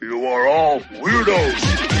You are all weirdos.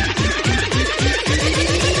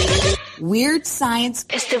 Weird science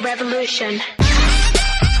is the revolution.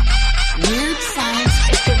 Weird science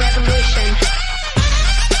is the revolution.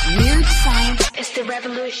 Weird science is the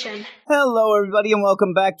revolution. Hello, everybody, and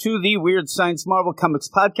welcome back to the Weird Science Marvel Comics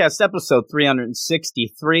Podcast, episode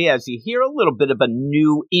 363. As you hear, a little bit of a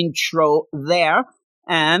new intro there.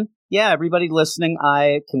 And, yeah, everybody listening,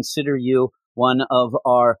 I consider you one of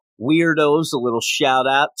our weirdos. A little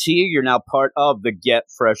shout-out to you. You're now part of the Get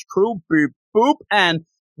Fresh crew. Beep, boop. And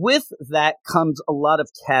with that comes a lot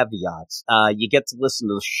of caveats. You get to listen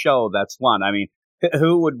to the show. That's one. I mean,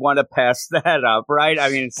 who would want to pass that up, right? I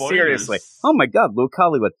mean, seriously. Oh, my God, Luke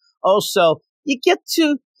Hollywood. Also, you get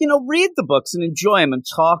to, read the books and enjoy them and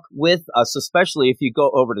talk with us, especially if you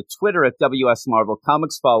go over to Twitter at WS Marvel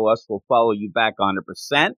Comics. Follow us. We'll follow you back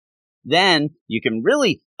 100%. Then you can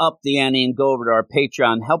really up the ante and go over to our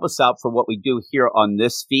Patreon. Help us out for what we do here on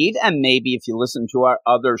this feed. And maybe if you listen to our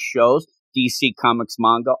other shows, DC Comics,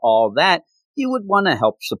 manga, all that, you would want to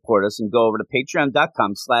help support us and go over to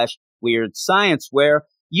patreon.com/Weird Science, where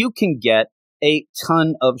you can get a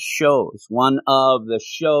ton of shows. One of the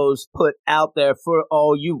shows put out there for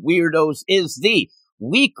all you weirdos is the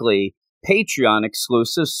weekly Patreon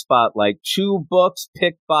exclusive Spotlight. 2 books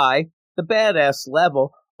picked by the Badass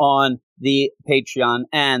Level on the Patreon.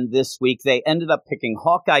 And this week they ended up picking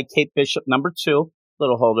Hawkeye Kate Bishop #2,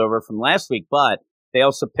 little holdover from last week, but they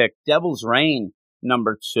also picked Devil's Reign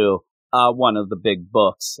 #2, one of the big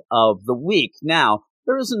books of the week. Now,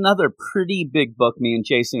 there is another pretty big book me and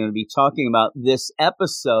Jason are going to be talking about this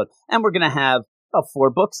episode, and we're going to have 4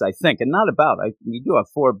 books, I think, and not about. We do have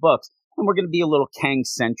 4 books, and we're going to be a little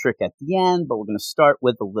Kang-centric at the end, but we're going to start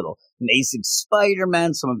with a little Amazing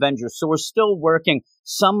Spider-Man, some Avengers. So we're still working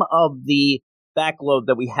some of the backload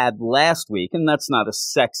that we had last week, and that's not a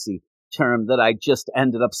sexy term that I just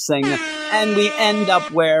ended up saying. And we end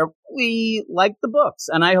up where we like the books.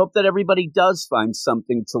 And I hope that everybody does find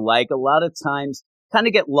something to like. A lot of times kind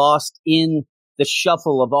of get lost in the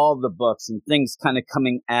shuffle of all the books and things kind of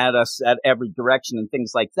coming at us at every direction and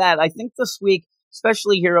things like that. I think this week,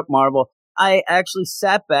 especially here at Marvel, I actually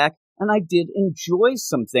sat back and I did enjoy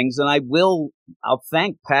some things. And I'll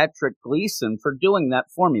thank Patrick Gleason for doing that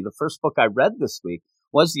for me. The first book I read this week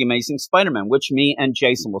was The Amazing Spider-Man, which me and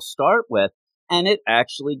Jason will start with. And it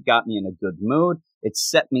actually got me in a good mood. It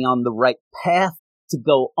set me on the right path to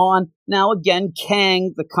go on. Now, again,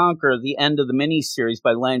 Kang the Conqueror, the end of the miniseries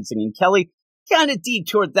by Lansing and Kelly, kind of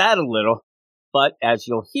detoured that a little. But as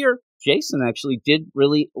you'll hear, Jason actually did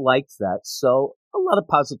really like that. So a lot of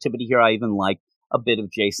positivity here. I even like a bit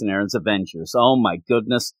of Jason Aaron's Avengers. Oh, my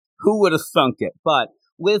goodness. Who would have thunk it? But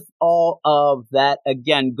with all of that,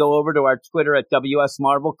 again, go over to our Twitter at WS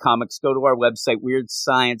Marvel Comics. Go to our website,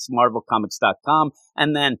 WeirdScienceMarvelComics.com.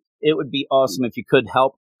 And then it would be awesome if you could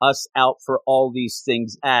help us out for all these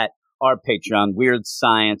things at our Patreon, Weird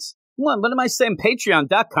Science. What am I saying?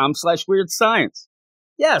 Patreon.com/Weird Science.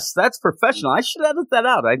 Yes, that's professional. I should edit that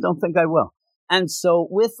out. I don't think I will. And so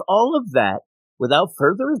with all of that, without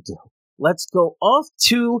further ado, let's go off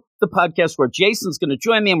to the podcast where Jason's going to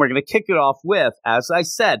join me, and we're going to kick it off with, as I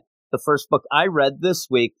said, the first book I read this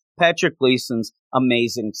week, Patrick Gleason's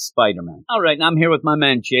Amazing Spider-Man. All right, and I'm here with my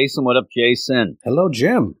man, Jason. What up, Jason? Hello,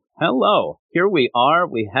 Jim. Hello. Here we are.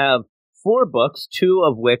 We have 4 books, 2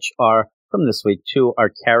 of which are from this week. 2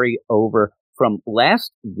 are carry over from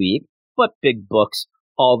last week, but big books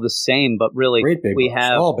all the same. But really, we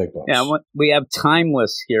have all big books. Yeah, we have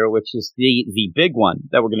Timeless here, which is the big one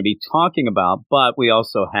that we're going to be talking about. But we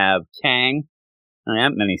also have Kang. And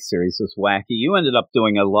that miniseries was wacky. You ended up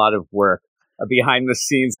doing a lot of work behind the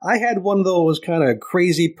scenes. I had one of those kind of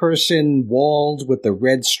crazy person walls with the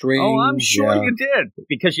red string. Oh, I'm sure you did,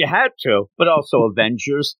 because you had to. But also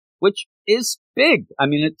Avengers, which is big. I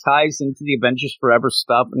mean, it ties into the Avengers Forever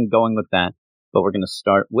stuff and going with that. But we're going to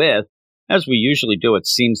start with, as we usually do, it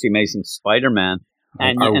seems The Amazing Spider-Man.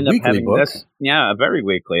 And you end up having book. This, very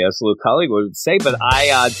weekly, as Luke Hollywood would say. But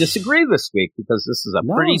I disagree this week, because this is a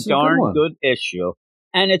pretty darn good issue.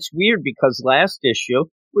 And it's weird because last issue,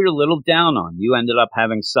 we were a little down on. You ended up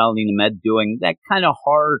having Saladin Ahmed doing that kind of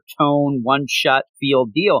horror tone, one-shot feel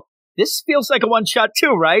deal. This feels like a one-shot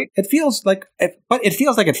too, right? It feels like, but it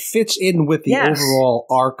feels like it fits in with the overall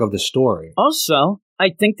arc of the story. Also,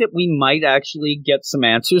 I think that we might actually get some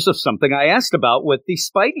answers of something I asked about with the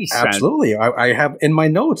Spidey sense. Absolutely. I have in my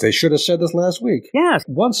notes, they should have said this last week. Yes.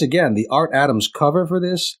 Once again, the Art Adams cover for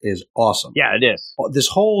this is awesome. Yeah, it is. This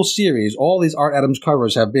whole series, all these Art Adams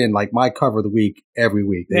covers have been like my cover of the week every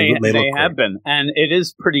week. They have been. And it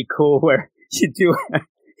is pretty cool where you do...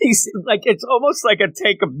 He's like, it's almost like a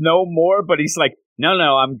take of No More, but he's like,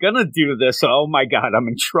 no, I'm going to do this. Oh, my God, I'm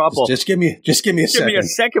in trouble. Just give me a second. Give me a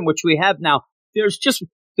second, which we have now.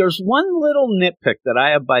 There's one little nitpick that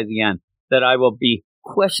I have by the end that I will be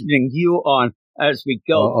questioning you on as we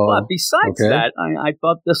go. But besides that, I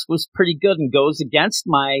thought this was pretty good and goes against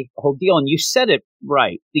my whole deal. And you said it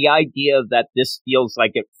right. The idea that this feels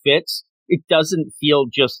like it fits, it doesn't feel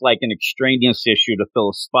just like an extraneous issue to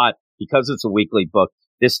fill a spot because it's a weekly book.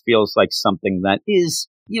 This feels like something that is,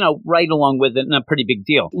 right along with it and a pretty big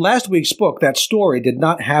deal. Last week's book, that story did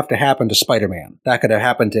not have to happen to Spider-Man. That could have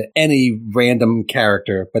happened to any random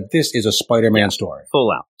character, but this is a Spider-Man story. Full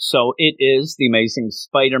out. So it is The Amazing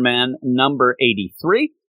Spider-Man number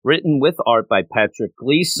 83, written with art by Patrick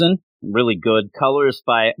Gleason. Really good. Colors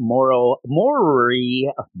by Maury.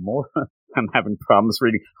 I'm having problems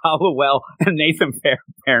reading. Hollowell and Nathan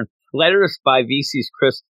Fairbairn. Letters by VC's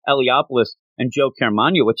Chris Eliopoulos and Joe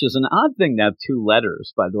Caramagna, which is an odd thing to have two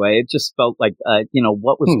letters, by the way. It just felt like,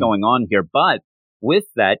 what was going on here. But with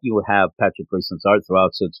that, you have Patrick Gleason's art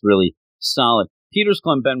throughout, so it's really solid. Peter's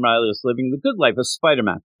Glenn Ben Reilly is living the good life as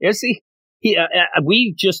Spider-Man. Is he?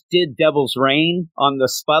 We just did Devil's Reign on the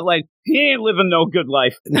Spotlight. He ain't living no good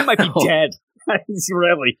life. He might be dead. He's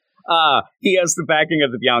really. He has the backing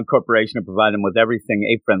of the Beyond Corporation to provide him with everything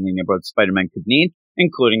a friendly neighborhood Spider-Man could need,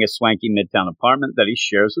 including a swanky midtown apartment that he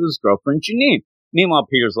shares with his girlfriend, Janine. Meanwhile,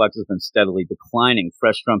 Peter's luck has been steadily declining.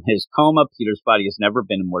 Fresh from his coma, Peter's body has never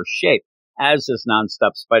been in worse shape, as his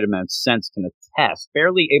nonstop Spider-Man sense can attest.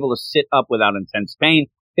 Barely able to sit up without intense pain,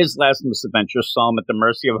 his last misadventure saw him at the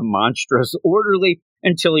mercy of a monstrous orderly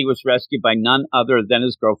until he was rescued by none other than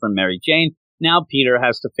his girlfriend, Mary Jane. Now Peter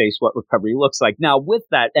has to face what recovery looks like. Now, with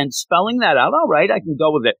that, and spelling that out, all right, I can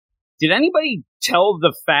go with it. Did anybody tell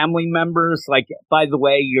the family members, like, by the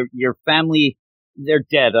way, your family, they're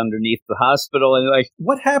dead underneath the hospital? And like,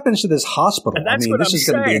 what happens to this hospital? That's what this is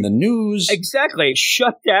going to be in the news. Exactly.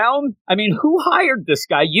 Shut down. I mean, who hired this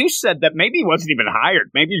guy? You said that maybe he wasn't even hired.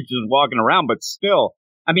 Maybe he's just walking around, but still.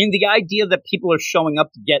 I mean, the idea that people are showing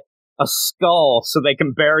up to get a skull so they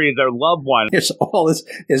can bury their loved one. It's all this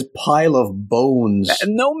pile of bones.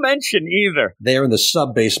 And no mention either. They're in the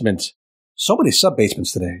sub-basement. So many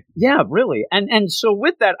sub-basements today. Yeah, really. And so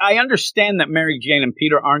with that, I understand that Mary Jane and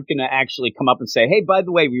Peter aren't going to actually come up and say, hey, by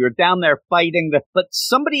the way, we were down there fighting. But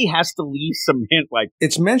somebody has to leave some hint like.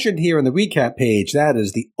 It's mentioned here in the recap page. That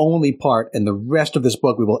is the only part in the rest of this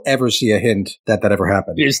book we will ever see a hint that ever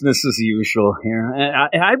happened. Business as usual here.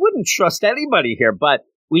 I wouldn't trust anybody here, but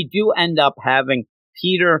we do end up having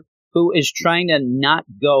Peter, who is trying to not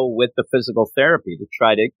go with the physical therapy to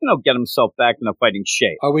try to, get himself back in a fighting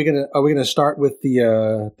shape. Are we gonna start with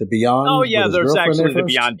the Beyond? Oh yeah, there's actually the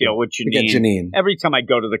Beyond deal with Janine. We get Janine. Every time I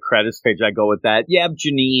go to the credits page, I go with that. You have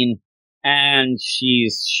Janine, and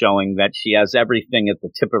she's showing that she has everything at the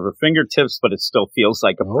tip of her fingertips, but it still feels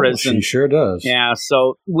like a prison. She sure does. Yeah.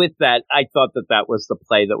 So with that, I thought that was the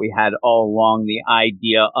play that we had all along. The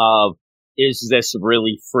idea of, is this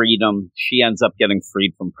really freedom? She ends up getting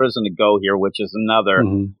freed from prison to go here, which is another,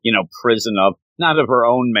 prison of not of her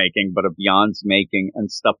own making, but of Beyond's making and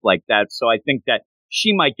stuff like that. So I think that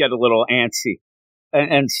she might get a little antsy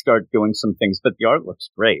and start doing some things. But the art looks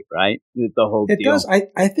great, right? The whole deal. It does.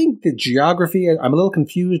 I think the geography, I'm a little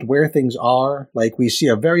confused where things are. Like, we see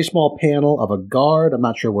a very small panel of a guard. I'm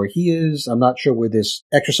not sure where he is. I'm not sure where this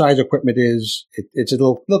exercise equipment is. It's a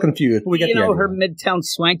little confused. But we get the idea. Her midtown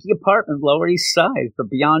swanky apartment, Lower East Side, the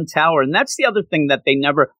Beyond Tower. And that's the other thing that they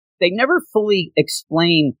never fully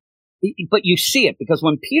explain. But you see it because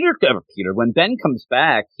when when Ben comes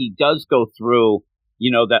back, he does go through,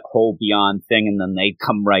 that whole Beyond thing, and then they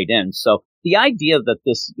come right in. So the idea that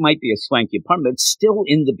this might be a swanky apartment, it's still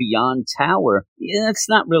in the Beyond Tower. Yeah, it's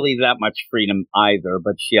not really that much freedom either,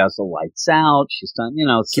 but she has the lights out. She's done,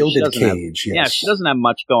 so gilded cage. Yeah, she doesn't have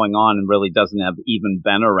much going on and really doesn't have even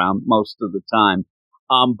Ben around most of the time.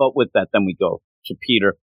 But with that, then we go to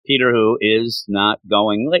Peter. Peter, who is not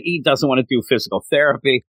going, he doesn't want to do physical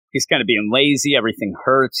therapy. He's kind of being lazy. Everything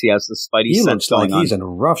hurts. He has the Spidey sense going on. He's in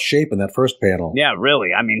rough shape in that first panel. Yeah, really.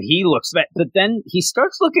 I mean, he looks bad. But then he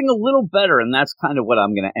starts looking a little better, and that's kind of what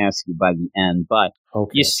I'm going to ask you by the end. But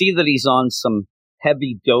you see that he's on some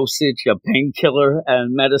heavy dosage of painkiller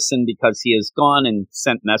and medicine because he has gone and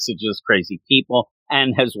sent messages, crazy people,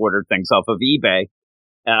 and has ordered things off of eBay.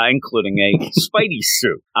 Including a Spidey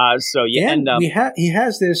suit. So you end up. He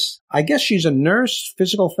has this, I guess she's a nurse,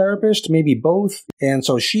 physical therapist, maybe both. And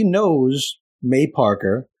so she knows May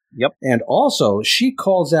Parker. Yep. And also, she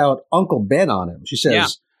calls out Uncle Ben on him. She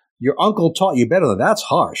says, your uncle taught you better. That's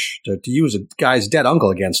harsh to use a guy's dead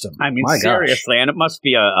uncle against him. I mean, seriously. And it must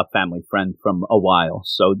be a family friend from a while.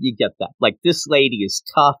 So you get that. Like, this lady is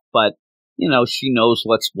tough, but she knows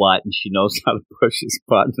what's what and she knows how to push his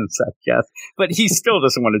buttons, I guess. But he still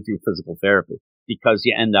doesn't want to do physical therapy because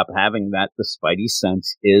you end up having that the spidey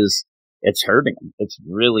sense it's hurting him. It's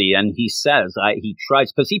really, and he says, he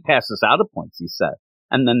tries, because he passes out at points, he said.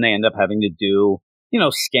 And then they end up having to do,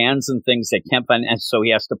 scans and things they can't find. And so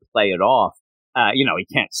he has to play it off. He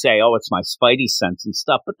can't say, oh, it's my spidey sense and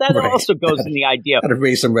stuff. But that also goes in the idea. Got to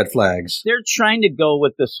raise some red flags. They're trying to go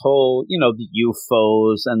with this whole, the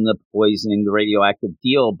UFOs and the poisoning, the radioactive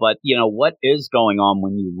deal. But, what is going on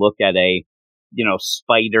when you look at a,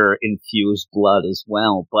 spider-infused blood as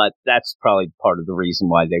well? But that's probably part of the reason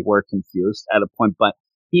why they were confused at a point. But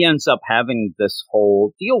he ends up having this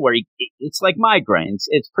whole deal where it's like migraines.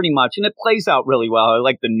 It's pretty much, and it plays out really well. I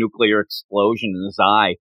like the nuclear explosion in his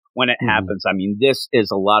eye when it happens. I mean, this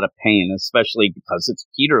is a lot of pain, especially because it's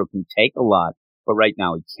Peter who can take a lot, but right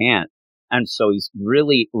now he can't. And so he's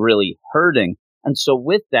really, really hurting. And so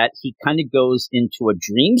with that, he kind of goes into a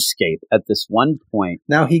dreamscape at this one point.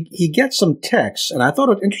 Now, he gets some texts, and I thought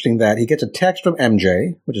it was interesting that he gets a text from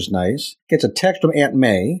MJ, which is nice. Gets a text from Aunt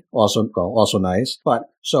May, also nice. But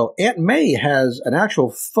so Aunt May has an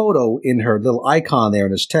actual photo in her little icon there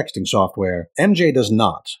in his texting software. MJ does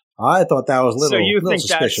not. I thought that was a little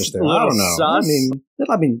suspicious there. I don't know. Sus?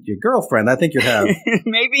 I mean, your girlfriend, I think you'd have.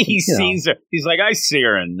 Maybe he sees her. He's like, I see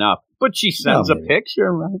her enough. But she sends a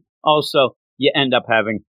picture, right? Also, you end up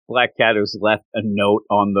having Black Cat who's left a note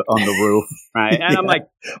on the roof, right? And I'm like,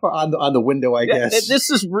 or on the window, I guess.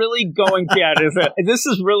 This is really going this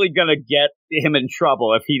is really going to get him in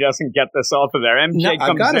trouble if he doesn't get this off of there. MJ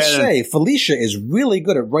comes I've got to in say, Felicia is really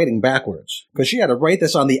good at writing backwards because she had to write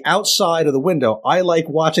this on the outside of the window. I like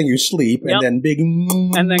watching you sleep, and then big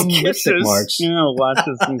and then kisses marks.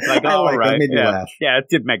 Watches and like, I like right, that. Made me laugh. Yeah, it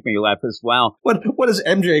did make me laugh as well. What is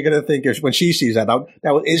MJ going to think when she sees that?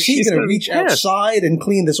 Now is she going to reach outside and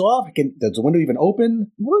clean this off? Does the window even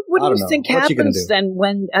open? What do you think happens then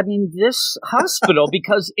when, this hospital,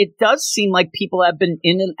 because it does seem like people have been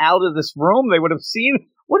in and out of this room. They would have seen,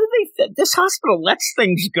 what do they think? This hospital lets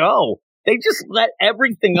things go. They just let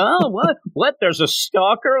everything, what? There's a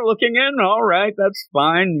stalker looking in? All right, that's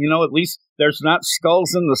fine. At least there's not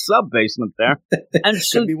skulls in the sub-basement there. And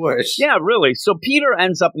so, could be worse. Yeah, really. So Peter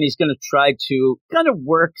ends up and he's going to try to kind of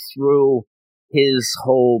work through his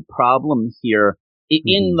whole problem here.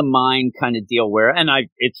 In the mind kind of deal where,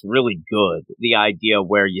 it's really good, the idea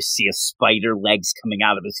where you see a spider legs coming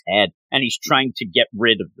out of his head and he's trying to get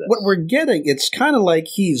rid of this. What we're getting, it's kind of like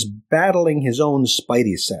he's battling his own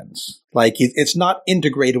spidey sense. Like it's not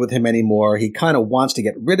integrated with him anymore. He kind of wants to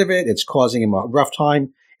get rid of it. It's causing him a rough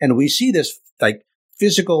time. And we see this like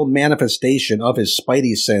physical manifestation of his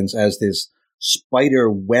spidey sense as this spider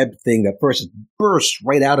web thing that first bursts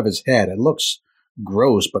right out of his head. It looks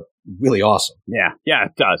gross, but really awesome. Yeah,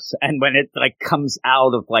 it does. And when it comes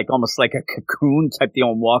out of almost like a cocoon type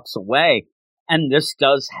deal and walks away, and this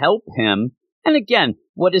does help him. And again,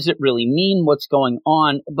 what does it really mean? What's going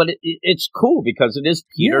on? But it's cool because it is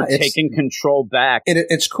Peter taking control back.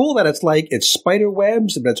 It's cool that it's spider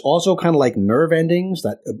webs, but it's also kind of like nerve endings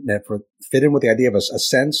that fit in with the idea of a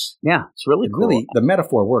sense. Yeah, it's really cool. Really, the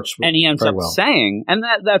metaphor works. And he ends up saying, and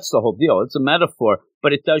that's the whole deal. It's a metaphor,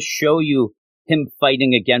 but it does show you him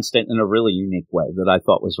fighting against it in a really unique way that I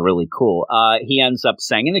thought was really cool. He ends up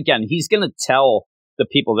saying, and again, he's going to tell the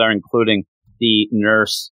people there, including the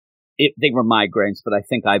nurse, they were migraines, but I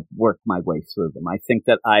think I've worked my way through them. I think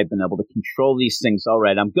that I've been able to control these things. All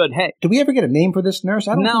right, I'm good. Hey, do we ever get a name for this nurse?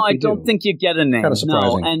 I don't think you get a name. Kind of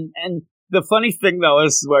surprising. No, and the funny thing though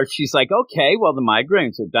is where she's like, okay, well the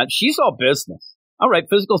migraines are done. She's all business. All right,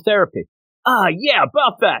 physical therapy. Yeah,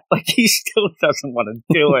 about that. He still doesn't want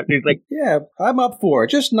to do it. He's like, yeah, I'm up for it.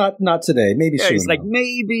 Just not today. Maybe soon. He's like,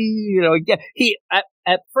 maybe, yeah. He,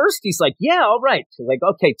 at first, he's like, yeah, all right. So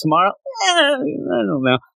okay, tomorrow, I don't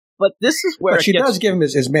know. But this is where she does give him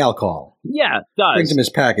his mail call. Yeah, it does. Brings him his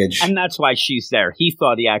package. And that's why she's there. He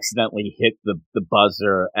thought he accidentally hit the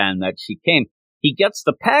buzzer and that she came. He gets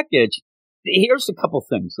the package. Here's a couple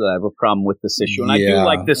things that I have a problem with this issue, and I do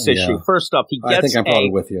like this issue. First off, I think I'm probably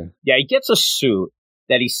with you. Yeah, he gets a suit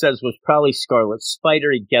that he says was probably Scarlet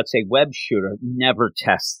Spider. He gets a web shooter, never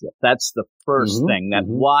tests it. That's the first thing. That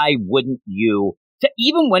why wouldn't you?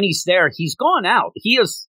 Even when he's there, he's gone out. He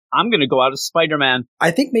is. I'm going to go out as Spider-Man. I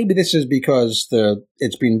think maybe this is because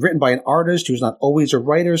it's been written by an artist who's not always a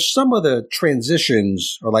writer. Some of the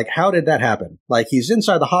transitions are like, how did that happen? Like he's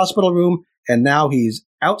inside the hospital room, and now he's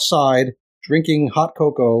outside, drinking hot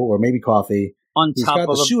cocoa or maybe coffee. He's got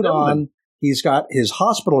the suit on. He's got his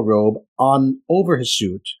hospital robe on over his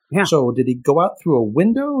suit. Yeah. So did he go out through a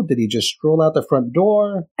window? Did he just stroll out the front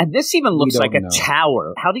door? And this even looks like a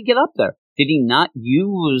tower. How did he get up there? Did he not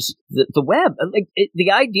use the web? Like the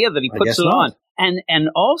idea that he puts it on, and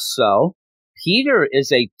also Peter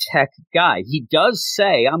is a tech guy. He does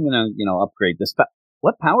say, "I'm going to upgrade this." But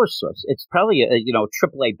what power source? It's probably a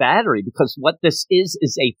AAA battery, because what this is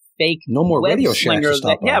a fake. No more web Radio Shack to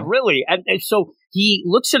stop on. Yeah, really. And so he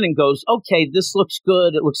looks at it and goes, "Okay, this looks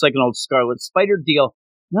good. It looks like an old Scarlet Spider deal."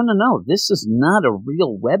 No. This is not a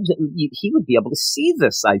real web. He would be able to see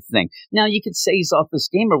this, I think. Now, you could say he's off his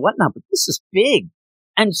game or whatnot, but this is big.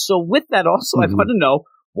 And so with that also, I want to know,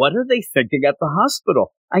 what are they thinking at the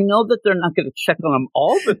hospital? I know that they're not going to check on him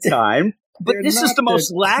all the time, but this is the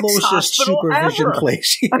most lax hospital supervision ever.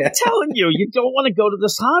 Place. Yeah. I'm telling you, you don't want to go to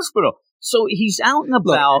this hospital. So he's out and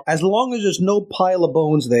about. Look, as long as there's no pile of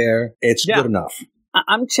bones there, it's good enough.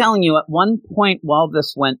 I'm telling you, at one point while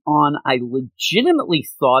this went on, I legitimately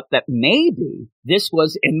thought that maybe this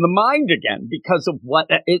was in the mind again because of what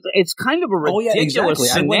it's kind of a ridiculous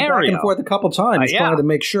scenario. I went back and forth a couple times trying to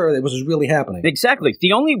make sure that this was really happening. Exactly.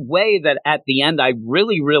 The only way that at the end I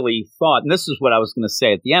really, really thought, and this is what I was going to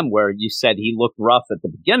say at the end, where you said he looked rough at the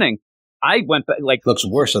beginning, I went back looks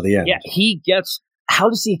worse at the end. Yeah, he gets. How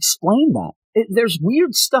does he explain that? There's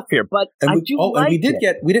weird stuff here, but and we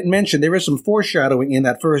didn't mention there is some foreshadowing in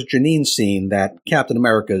that first Janine scene that Captain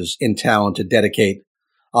America's in town to dedicate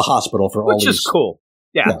a hospital for all these. Which is cool.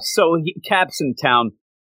 Yeah. So Cap's in town.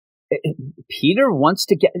 Peter wants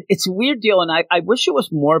to get. It's a weird deal, and I wish it was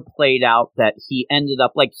more played out that he ended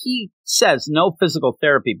up he says no physical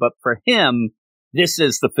therapy, but for him this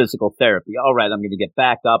is the physical therapy. All right, I'm going to get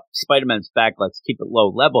back up. Spider-Man's back. Let's keep it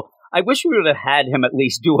low level. I wish we would have had him at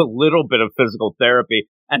least do a little bit of physical therapy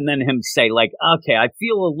and then him say, okay, I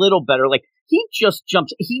feel a little better. He just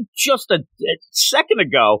jumps. He just a second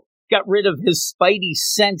ago got rid of his spidey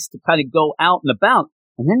sense to kind of go out and about.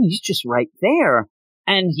 And then he's just right there.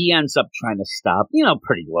 And he ends up trying to stop,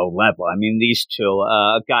 pretty low level. I mean, these two,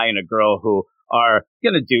 a guy and a girl who are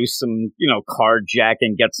going to do some,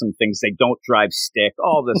 carjacking, get some things. They don't drive stick,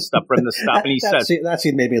 all this stuff from the stop. And he says, that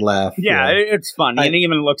scene made me laugh. Yeah, it's funny. And he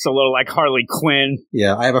even looks a little like Harley Quinn.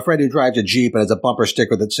 Yeah, I have a friend who drives a Jeep and has a bumper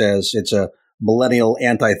sticker that says it's a millennial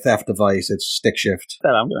anti-theft device. It's stick shift.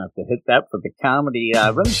 I'm going to have to hit that for the comedy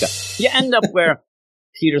rim shot. You end up where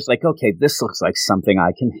Peter's like, okay, this looks like something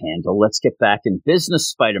I can handle. Let's get back in business.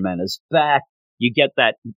 Spider-Man is back. You get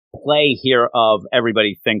that play here of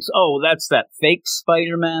everybody thinks, oh, that's that fake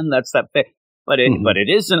Spider-Man. That's that fake. But it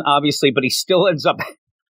isn't, obviously. But he still ends up,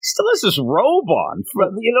 still has this robe on.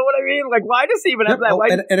 You know what I mean? Why does he even have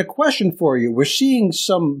that? And a question for you. We're seeing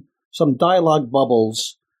some dialogue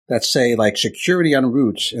bubbles that say security en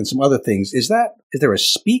route and some other things. Is there a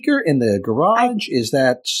speaker in the garage? Is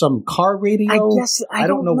that some car radio? I guess I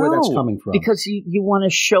don't know where that's coming from. Because you want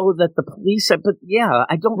to show that the police, but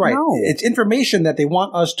I don't know. It's information that they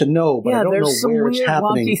want us to know, but I don't know where it's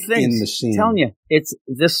happening in the scene. I'm telling you,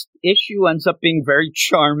 this issue ends up being very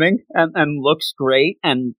charming and looks great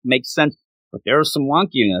and makes sense. But there is some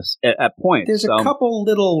wonkiness at points. There's a couple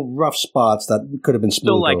little rough spots that could have been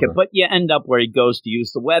smoothed over. It, but you end up where he goes to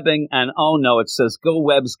use the webbing, and oh no, it says "Go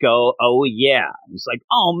Webs Go." Oh yeah, he's like,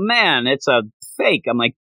 oh man, it's a fake. I'm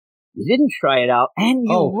like, you didn't try it out, and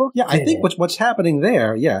you looked at I think what's happening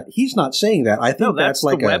there. Yeah, he's not saying that. I think that's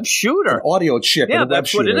the web shooter, an audio chip. Yeah,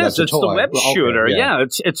 that's what it is. It's the web shooter. Yeah,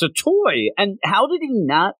 it's a toy. And how did he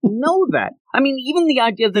not know that? I mean, even the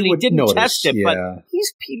idea that he didn't test it, but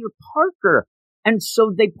he's Peter Parker. And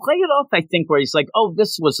so they play it off, I think, where he's like, oh,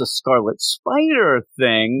 this was a Scarlet Spider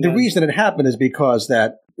thing. The reason it happened is because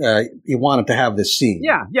that he wanted to have this scene.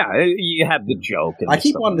 Yeah, you have the joke. I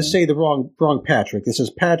keep wanting to say the wrong Patrick. This is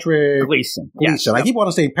Patrick Gleason. Gleason. I keep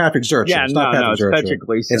wanting to say Patrick Zurcher. Yeah, it's not Patrick Zurcher. It's Patrick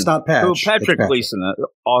Gleason. It's not Patch. Patrick Gleason,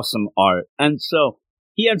 awesome art. And so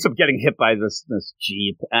he ends up getting hit by this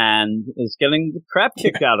Jeep and is getting the crap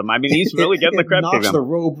kicked out of him. I mean, he's really getting the crap kicked out of him. Knocks the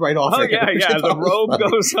robe right off. Oh, yeah. The robe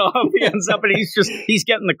goes off. He ends up and he's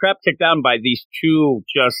getting the crap kicked out by these two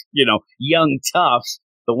just, young toughs.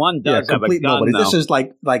 The one does have a gun, nobody. This is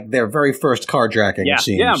like their very first carjacking, it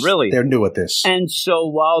seems. Yeah, really. They're new at this. And so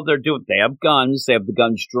while they're doing it, they have guns. They have the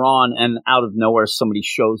guns drawn, and out of nowhere, somebody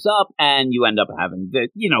shows up, and you end up having the,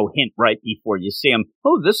 hint right before you see him.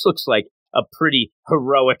 Oh, this looks like a pretty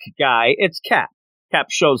heroic guy. It's Cap. Cap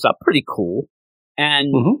shows up, pretty cool.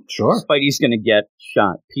 And sure. Spidey's going to get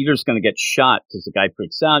shot. Peter's going to get shot because the guy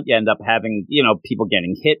freaks out. You end up having, people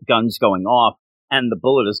getting hit, guns going off, and the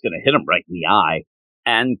bullet is going to hit him right in the eye.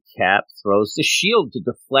 And Cap throws the shield to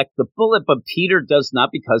deflect the bullet, but Peter does not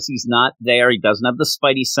because he's not there. He doesn't have the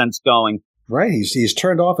Spidey sense going. Right, he's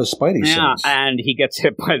turned off his Spidey sense. Yeah, and he gets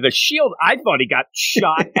hit by the shield. I thought he got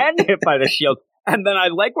shot and hit by the shield. And then I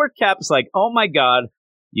like where Cap's like, oh my God,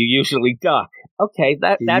 You usually duck. Okay,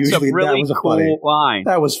 that's a Usually- that really was a cool funny- line.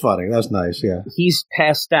 That was funny. That was nice, yeah. He's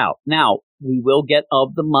passed out. Now, we will get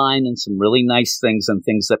of the mind and some really nice things and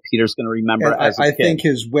things that Peter's going to remember And as a I kid. think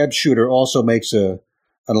his web shooter also makes an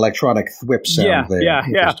electronic thwip sound there.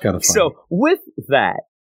 which is kind of funny. So with that,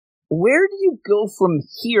 where do you go from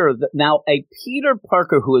here? Now, a Peter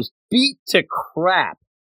Parker who is beat to crap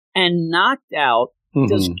and knocked out,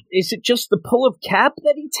 is it just the pull of Cap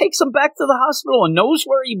that he takes him back to the hospital and knows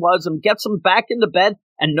where he was and gets him back into bed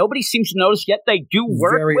and nobody seems to notice, yet they do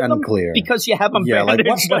work Very with unclear. him because you have him Yeah, like,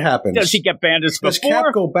 bandaged. what happens? Does he get bandaged Does before?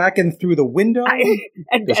 Cap go back in through the window?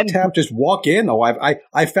 Does Cap just walk in? Oh,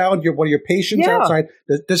 I found one of your patients Yeah. outside.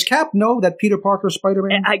 Does Cap know that Peter Parker's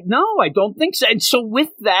Spider-Man? No, I don't think so. And so with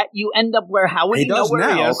that, you end up where how would He he know does where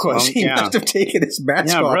he now, is? because he must have taken his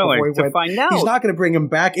mask off really, before he to went. find out. He's not going to bring him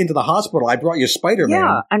back into the hospital. I brought you Spider-Man.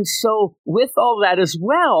 Yeah, and so with all that as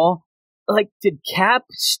well, like, did Cap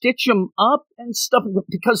stitch him up and stuff?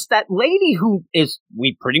 Because that lady who is,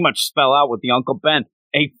 we pretty much spell out with the Uncle Ben,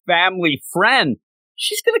 a family friend,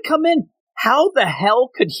 she's going to come in. How the hell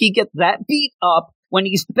could he get that beat up when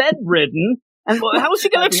he's bedridden? And how is he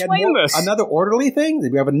going to explain this? Another orderly thing?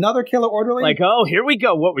 Did we have another killer orderly? Like, oh, here we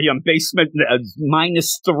go. What were you in basement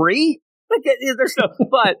 -3? Like, there's no,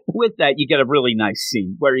 but with that, you get a really nice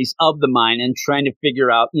scene where he's of the mind and trying to figure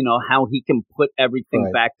out, how he can put everything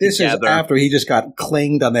Right. back This together. is after he just got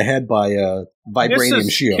clanged on the head by a vibranium This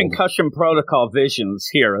is shield. concussion protocol visions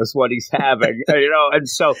here is what he's having, and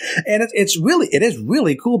so And it is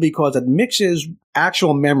really cool because it mixes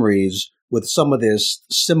actual memories with some of this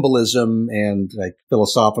symbolism and like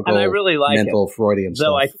philosophical, and I really like mental it. Freudian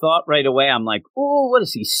Though stuff. I thought right away, I'm like, oh, what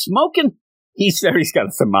is he smoking? He's there. He's got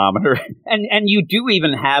a thermometer, and you do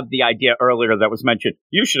even have the idea earlier that was mentioned.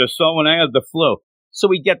 You should have saw when I had the flu. So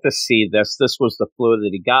we get to see this. This was the flu that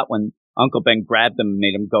he got when Uncle Ben grabbed him and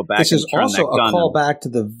made him go back. This and is turn also that gun a callback to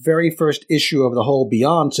the very first issue of the whole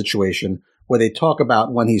Beyond situation, where they talk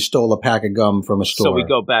about when he stole a pack of gum from a store. So we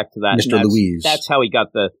go back to that. Mr. and Louise. That's how he got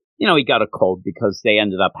he got a cold because they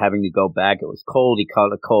ended up having to go back. It was cold. He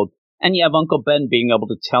caught a cold. And you have Uncle Ben being able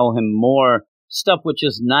to tell him more stuff, which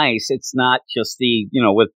is nice. It's not just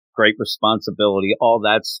with great responsibility, all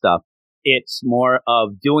that stuff. It's more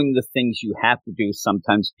of doing the things you have to do.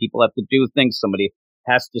 Sometimes people have to do things. Somebody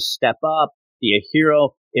has to step up, be a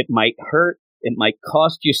hero. It might hurt. It might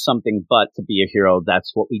cost you something, but to be a hero,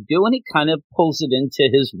 that's what we do. And he kind of pulls it into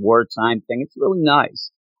his wartime thing. It's really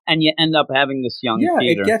nice. And you end up having this young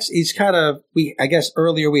Peter. He's kind of, I guess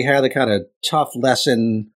earlier we had the kind of tough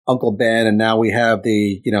lesson Uncle Ben, and now we have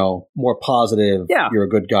the, more positive, you're a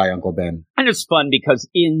good guy, Uncle Ben. And it's fun because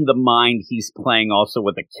in the mind, he's playing also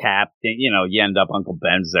with a cap. You end up, Uncle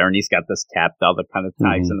Ben's there and he's got this cap that kind of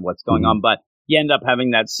ties into what's going on. But you end up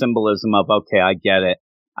having that symbolism of, okay, I get it.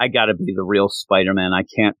 I got to be the real Spider-Man. I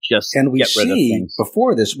can't just get rid of things.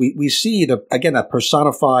 Before this, we see, that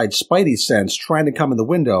personified Spidey sense trying to come in the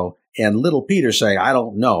window, and little Peter saying, I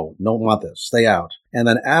don't know, don't want this, stay out. And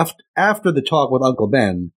then after the talk with Uncle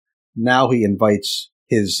Ben, now he invites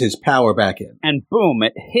his power back in. And boom,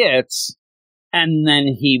 it hits. And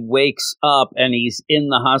then he wakes up and he's in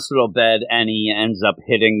the hospital bed and he ends up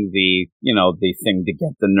hitting the thing to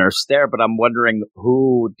get the nurse there. But I'm wondering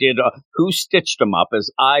who stitched him up. His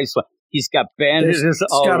eyes, he's got bandages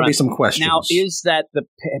all There's got to around. be some questions. Now, is that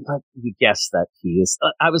you guess that he is.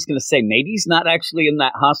 I was going to say maybe he's not actually in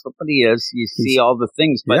that hospital, but he is. You see all the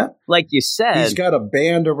things. But like you said. He's got a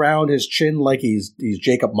band around his chin like he's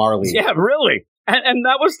Jacob Marley. Yeah, really. And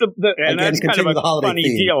that was and again, that's kind of a funny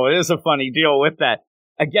theme. deal. It is a funny deal with that.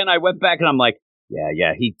 Again, I went back and I'm like,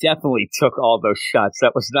 yeah, he definitely took all those shots.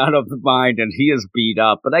 That was not of the mind, and he is beat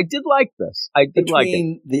up. But I did like this. I did like it.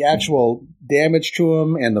 Between the actual damage to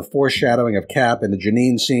him and the foreshadowing of Cap and the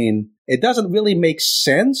Janine scene, it doesn't really make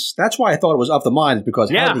sense. That's why I thought it was of the mind,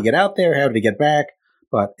 because how did he get out there? How did he get back?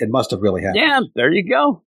 But it must have really happened. Yeah, there you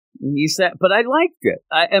go. He said, but I liked it.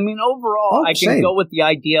 I mean, overall, I can go with the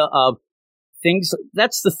idea of things.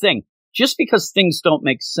 That's the thing. Just because things don't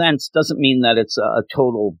make sense doesn't mean that it's a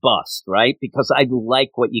total bust, right? Because I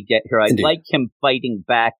like what you get here. I like him fighting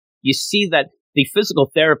back. You see that the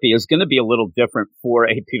physical therapy is going to be a little different for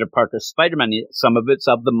a Peter Parker Spider-Man. Some of it's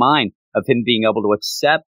of the mind, of him being able to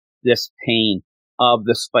accept this pain of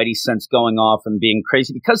the Spidey sense going off and being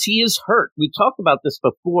crazy because he is hurt. We talked about this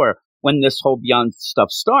before when this whole Beyond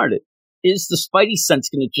stuff started. Is the Spidey sense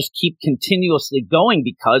going to just keep continuously going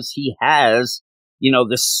because he has,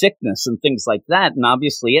 the sickness and things like that? And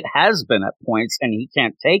obviously it has been at points and he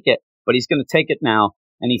can't take it, but he's going to take it now.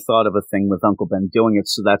 And he thought of a thing with Uncle Ben doing it.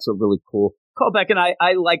 So that's a really cool callback. And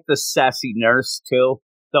I like the sassy nurse too.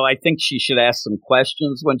 Though I think she should ask some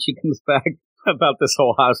questions when she comes back about this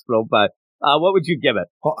whole hospital. But what would you give it?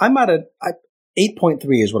 Well, I'm at 8.3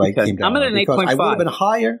 is what I came down. I'm at an 8.5. I would have been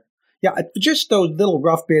higher. Yeah, just those little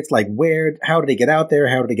rough bits, like how did they get out there?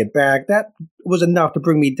 How did they get back? That was enough to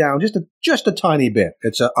bring me down just a tiny bit.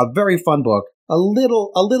 It's a very fun book. A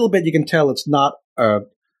little bit, you can tell it's not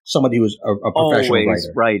somebody who's a professional always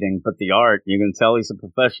writer. Writing, but the art, you can tell he's a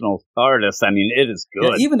professional artist. I mean, it is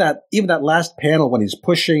good. Yeah, even that last panel when he's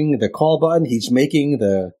pushing the call button, he's making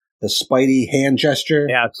the Spidey hand gesture.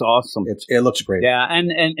 Yeah, it's awesome. It looks great. Yeah,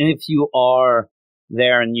 and if you are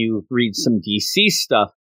there and you read some DC stuff,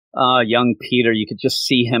 young Peter, you could just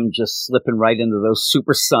see him just slipping right into those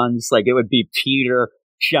super sons. Like it would be Peter,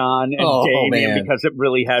 John, and Damian, because it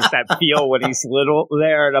really has that feel when he's little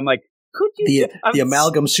there. And I'm like, could you the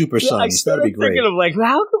amalgam super sons? That'd be great. Thinking of like,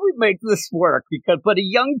 how can we make this work? But a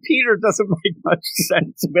young Peter doesn't make much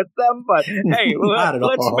sense with them. But hey,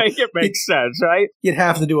 let's make it make sense, right? You'd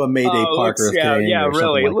have to do a Mayday Parker thing. Yeah,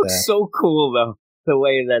 really. Like it looks so cool though, the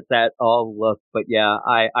way that all looked. But yeah,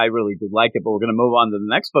 I really do like it. But we're going to move on to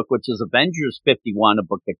the next book, which is Avengers 51, a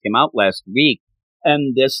book that came out last week.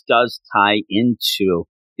 And this does tie into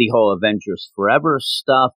the whole Avengers Forever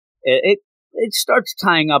stuff. It starts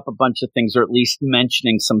tying up a bunch of things, or at least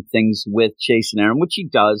mentioning some things with Jason Aaron, which he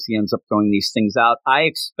does. He ends up throwing these things out. I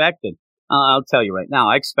expected, I'll tell you right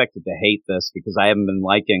now, I expected to hate this because I haven't been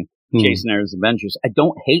liking Jason Aaron's Avengers. I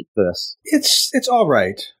don't hate this. It's all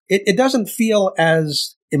right. It doesn't feel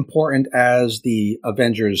as important as the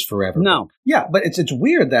Avengers Forever. No. Book. Yeah, but it's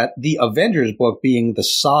weird that the Avengers book being the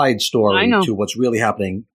side story to what's really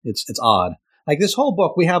happening. It's odd. Like this whole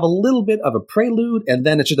book, we have a little bit of a prelude, and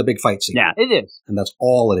then it's just a big fight scene. Yeah, it is. And that's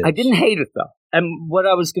all it is. I didn't hate it, though. And what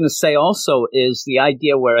I was going to say also is the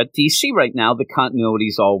idea where at DC right now, the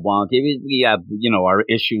continuity's all wonky. We have, our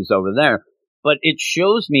issues over there. But it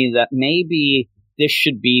shows me that maybe this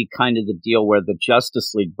should be kind of the deal where the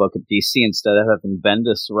Justice League book at DC, instead of having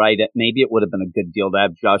Bendis write it, maybe it would have been a good deal to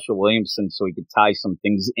have Joshua Williamson so he could tie some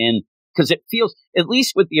things in. Because it feels, at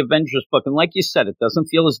least with the Avengers book, and like you said, it doesn't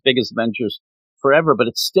feel as big as Avengers Forever, but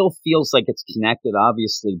it still feels like it's connected,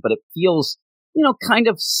 obviously. But it feels, kind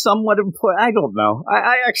of somewhat important. I don't know.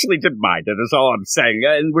 I actually didn't mind it, is all I'm saying.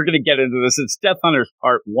 And we're going to get into this. It's Death Hunters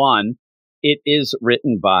Part 1. It is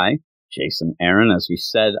written by Jason Aaron, as we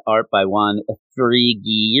said, art by Juan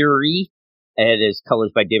Frigeri. It is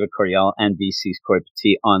colors by David Coriel and VC's Corey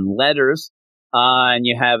Petit on letters. And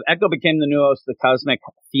you have Echo became the new host of the Cosmic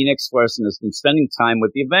Phoenix Force and has been spending time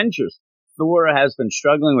with the Avengers. Thor has been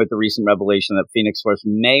struggling with the recent revelation that Phoenix Force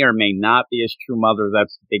may or may not be his true mother.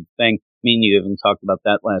 That's the big thing. Me and you even talked about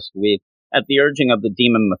that last week. At the urging of the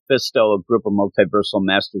demon Mephisto, a group of multiversal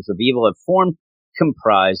masters of evil have formed,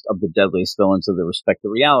 comprised of the deadliest villains of their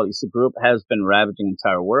respective realities. The group has been ravaging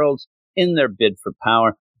entire worlds in their bid for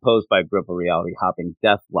power, posed by a group of reality-hopping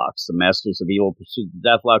Deathlocks. The masters of evil pursued the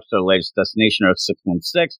Deathlocks to their latest destination, Earth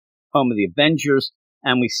 616, home of the Avengers,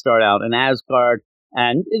 and we start out in Asgard.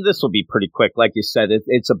 And this will be pretty quick. Like you said,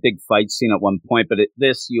 it's a big fight scene at one point, but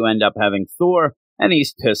you end up having Thor, and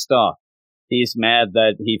he's pissed off. He's mad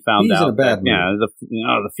that he found out that,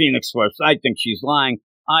 the Phoenix Force, I think she's lying.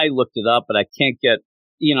 I looked it up, but I can't get,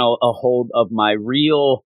 a hold of my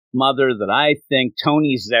real mother that I think.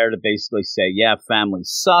 Tony's there to basically say, yeah, family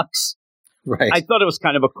sucks. Right. I thought it was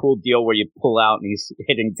kind of a cool deal where you pull out and he's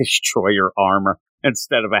hitting destroyer armor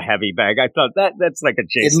instead of a heavy bag. I thought that's like a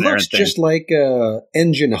Jason Aaron thing. It looks just like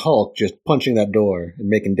Engine Hulk just punching that door and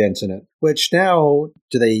making dents in it. Which now,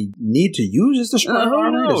 do they need to use as destroyer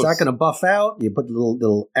armor? Is that going to buff out? You put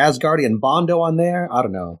little Asgardian Bondo on there? I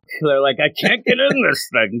don't know. They're like, I can't get in this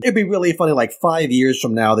thing. It'd be really funny, like 5 years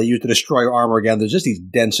from now, they use the destroyer armor again. There's just these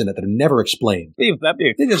dents in it that are never explained. That'd be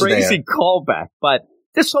a crazy callback. But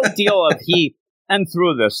this whole deal of and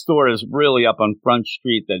through this, Thor is really up on Front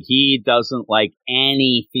Street that he doesn't like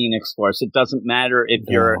any Phoenix Force. It doesn't matter if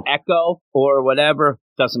you're Echo or whatever.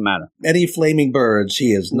 Doesn't matter. Any flaming birds,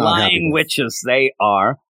 he is not happy with. Lying witches, they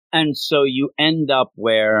are. And so you end up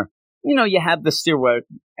where, you have this theory where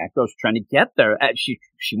Echo's trying to get there.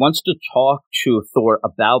 She wants to talk to Thor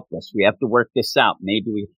about this. We have to work this out.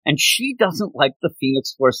 And she doesn't like the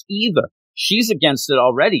Phoenix Force either. She's against it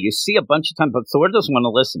already. You see a bunch of times, but Thor doesn't want to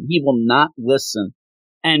listen. He will not listen.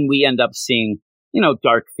 And we end up seeing,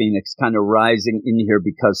 Dark Phoenix kind of rising in here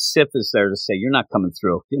because Sif is there to say, you're not coming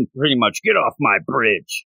through. Pretty much, get off my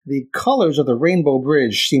bridge. The colors of the Rainbow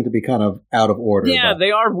Bridge seem to be kind of out of order. Yeah, they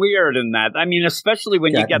are weird in that. I mean, especially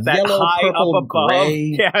when you get that yellow, high purple, up above.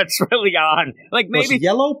 gray. Yeah, it's really odd. Like Well, maybe it's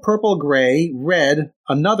yellow, purple, gray, red,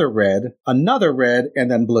 another red, and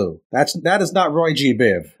then blue. That is not Roy G.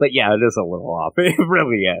 Biv. But yeah, it is a little off. It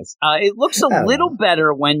really is. It looks a little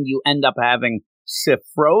better when you end up having Sif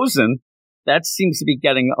frozen. That seems to be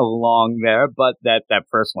getting along there, but that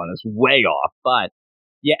first one is way off. But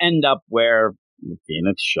you end up where the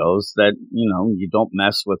Phoenix shows that, you don't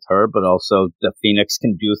mess with her, but also the Phoenix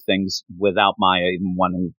can do things without Maya even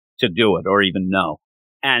wanting to do it or even know.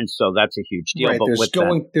 And so that's a huge deal. Right,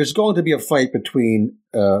 But there's going to be a fight between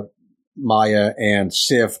Maya and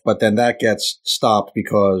Sif, but then that gets stopped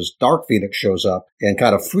because Dark Phoenix shows up and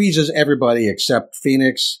kind of freezes everybody except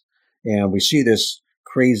Phoenix. And we see this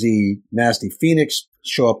crazy, nasty Phoenix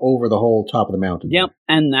show up over the whole top of the mountain. Yep,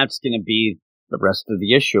 and that's going to be the rest of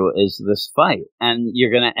the issue is this fight. And you're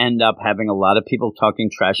going to end up having a lot of people talking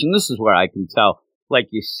trash. And this is where I can tell, like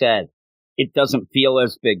you said, it doesn't feel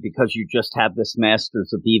as big because you just have this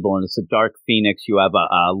Masters of Evil and it's a Dark Phoenix. You have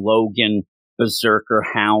a Logan, Berserker,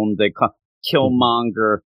 Hound, they call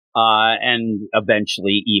Killmonger, and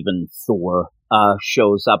eventually even Thor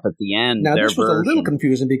shows up at the end. Now, this was a little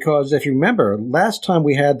confusing because if you remember, last time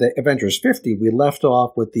we had the Avengers 50, we left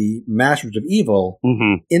off with the Masters of Evil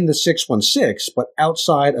in the 616, but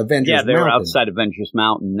outside Avengers Mountain. Yeah, they were outside Avengers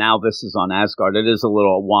Mountain. Now this is on Asgard. It is a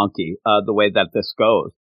little wonky, the way that this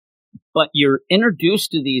goes. But you're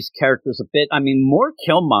introduced to these characters a bit. I mean, more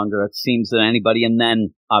Killmonger, it seems, than anybody. And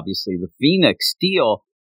then, obviously, the Phoenix Steel.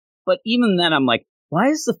 But even then, I'm like, why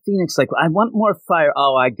is the Phoenix like, I want more fire?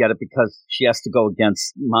 Oh, I get it, because she has to go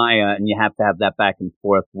against Maya, and you have to have that back and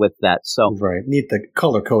forth with that. So right, need the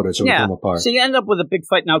color coded so we come apart. So you end up with a big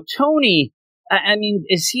fight. Now, Tony, I mean,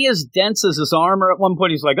 is he as dense as his armor? At one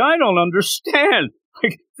point, he's like, I don't understand.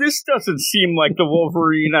 Like, this doesn't seem like the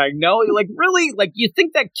Wolverine I know. Like, really? Like, you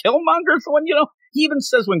think that Killmonger's the one, He even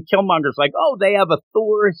says when Killmonger's like, oh, they have a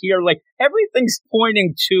Thor here. Like, everything's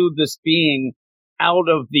pointing to this being out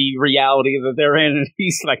of the reality that they're in. And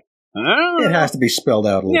he's like, it has to be spelled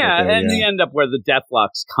out a little bit there, and you end up where the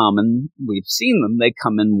Deathlocks come, and we've seen them. They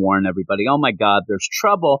come and warn everybody, oh my God, there's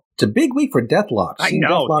trouble. It's a big week for Deathlocks. I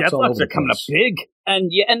know, Deathlocks are coming up big. And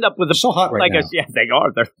you end up with They're so hot right now. Yeah, they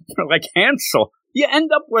are. They're like Hansel. You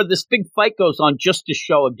end up where this big fight goes on just to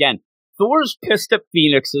show again. Thor's pissed at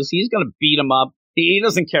Phoenixes. He's going to beat him up. He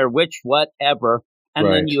doesn't care which, whatever. And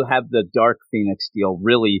then you have the Dark Phoenix deal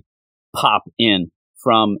really pop in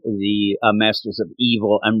from the Masters of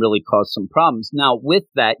Evil and really cause some problems. Now, with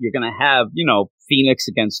that, you're going to have, Phoenix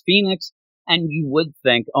against Phoenix. And you would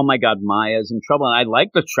think, oh my God, Maya's in trouble. And I like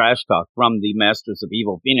the trash talk from the Masters of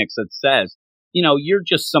Evil Phoenix that says, you're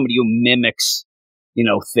just somebody who mimics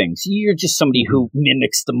things. You're just somebody who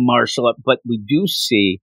mimics the martial art. But we do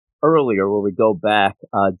see earlier, where we go back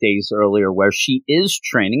days earlier, where she is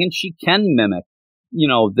training and she can mimic,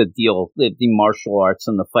 the deal, the martial arts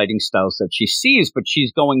and the fighting styles that she sees. But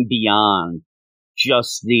she's going beyond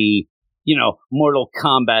just the, Mortal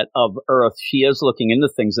Kombat of Earth. She is looking into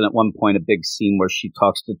things. And at one point, a big scene where she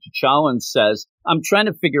talks to T'Challa and says, I'm trying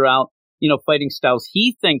to figure out, fighting styles.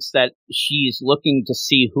 He thinks that she's looking to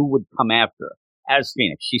see who would come after her. As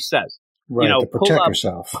Phoenix, she says, to protect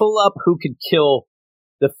herself. Pull up who could kill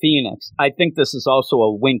the Phoenix. I think this is also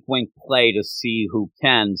a wink play to see who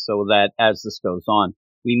can, so that as this goes on,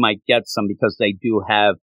 we might get some, because they do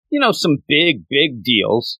have, some big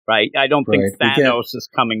deals, right? I don't think Thanos is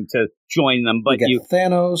coming to join them, but we get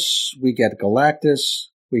Thanos, we get Galactus,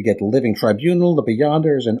 we get the Living Tribunal, the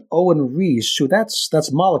Beyonders, and Owen Reese, who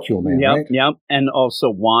that's Molecule Man, right? Yep, and also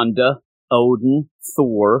Wanda, Odin,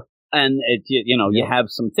 Thor. And, you have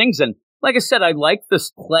some things. And like I said, I like this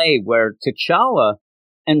play where T'Challa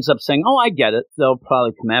ends up saying, oh, I get it. They'll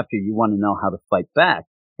probably come after you. You want to know how to fight back.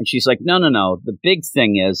 And she's like, no. The big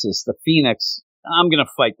thing is the Phoenix. I'm going to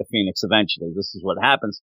fight the Phoenix eventually. This is what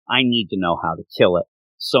happens. I need to know how to kill it.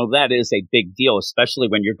 So that is a big deal, especially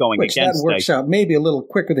when you're going against that works out maybe a little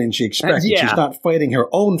quicker than she expected. She's not fighting her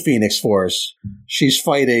own Phoenix Force. She's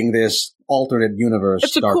fighting this alternate universe.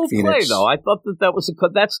 It's a Dark cool Phoenix. play, though. I thought that was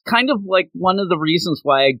that's kind of like one of the reasons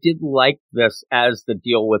why I did like this as the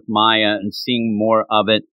deal with Maya and seeing more of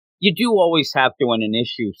it. You do always have to, in an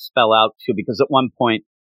issue, spell out too, because at one point,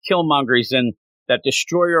 Killmonger's in that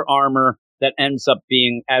destroyer armor that ends up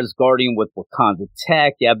being Asgardian with Wakanda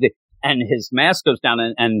tech. You have and his mask goes down,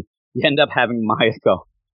 and you end up having Maya go,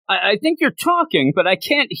 I think you're talking, but I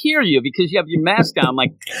can't hear you because you have your mask down. I'm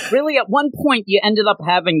like, really? At one point, you ended up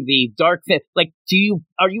having the dark fit. Like,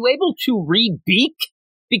 are you able to read Beak?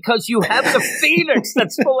 because you have the Phoenix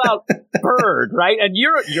that's full out bird, right? And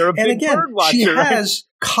you're a And big again, bird watcher. she right? has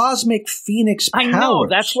cosmic Phoenix powers. I know.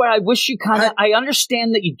 That's where I wish you kind of. I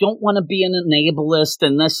understand that you don't want to be an enablist,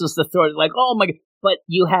 and this is the thought, like, oh my god. But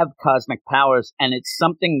you have cosmic powers, and it's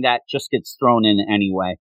something that just gets thrown in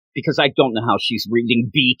anyway. Because I don't know how she's reading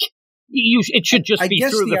Beak. It should just be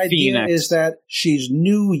through the idea Phoenix. Is that she's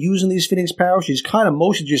new using these Phoenix powers. She's kind of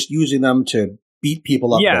mostly just using them to beat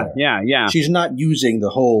people up. Yeah. She's not using the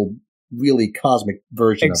whole really cosmic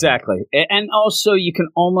version. Exactly. And also, you can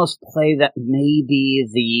almost play that maybe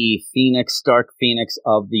the Phoenix, Dark Phoenix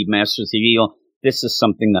of the Masters of Evil, this is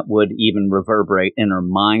something that would even reverberate in her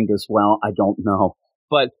mind as well. I don't know.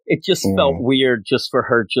 But it just felt weird just for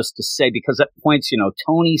her just to say, because at points,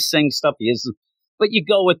 Tony's saying stuff he isn't. But you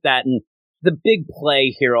go with that. And the big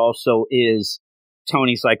play here also is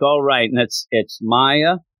Tony's like, all right, and it's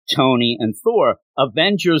Maya, Tony, and Thor.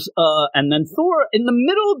 Avengers, and then Thor in the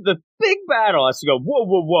middle of the big battle has to go,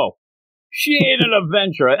 whoa. She ain't an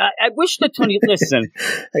Avenger. I wish that Tony, listen.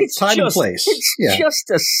 It's time and place. It's just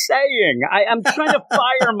a saying. I'm trying to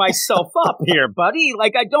fire myself up here, buddy.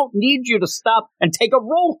 Like, I don't need you to stop and take a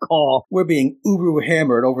roll call. We're being uber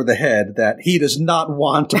hammered over the head that he does not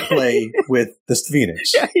want to play with this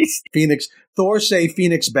Phoenix. Yeah, Phoenix. Thor say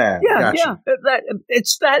Phoenix bad. Yeah, Gotcha.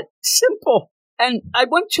 It's that simple. And I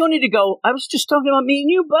want Tony to go, I was just talking about me and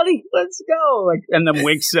you, buddy. Let's go. And then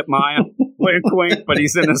winks at Maya. Wink, wink. But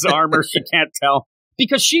he's in his armor. She can't tell.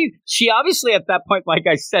 Because she obviously at that point, like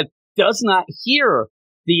I said, does not hear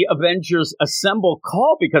the Avengers Assemble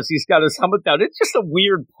call because he's got his helmet down. It's just a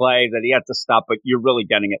weird play that he had to stop, but you're really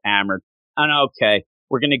getting it hammered. And okay,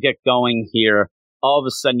 we're going to get going here. All of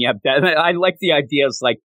a sudden you have that. I like the ideas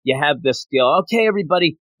like you have this deal. Okay,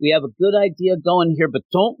 everybody. We have a good idea going here, but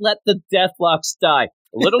don't let the Deathlocks die.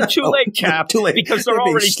 A little too late, Cap, too late. because they're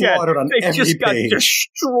already dead. They just got page.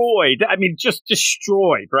 destroyed. I mean, just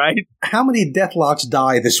destroyed, right? How many Deathlocks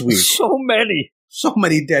die this week? So many. So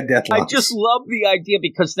many dead Deathlocks. I just love the idea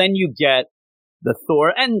because then you get the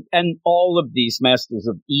Thor and all of these Masters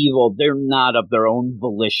of Evil, they're not of their own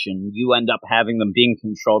volition. You end up having them being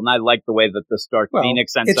controlled. And I like the way that the Dark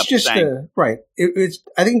Phoenix ends up saying. Right.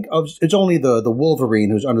 I think it's only the Wolverine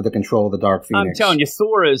who's under the control of the Dark Phoenix. I'm telling you,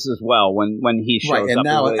 Thor is as well when he shows up. Right, and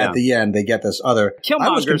now at the end they get this other...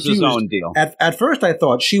 Killmonger's his own deal. At first I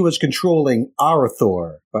thought she was controlling our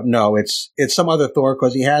Thor, but no, it's some other Thor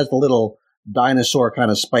because he has the little dinosaur kind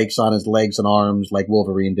of spikes on his legs and arms like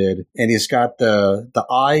Wolverine did. And he's got the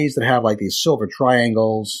eyes that have like these silver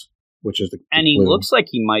triangles, which is the And he blue. looks like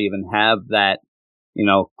he might even have that,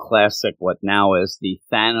 classic, what now is the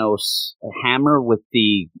Thanos hammer with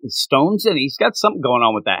the stones in it. He's got something going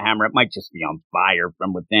on with that hammer. It might just be on fire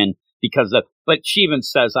from within but she even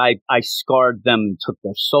says, I scarred them, took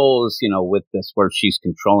their souls, with this, where she's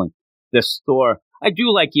controlling this Thor. I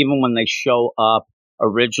do like even when they show up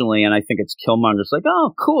originally, and I think it's Killmonger's like,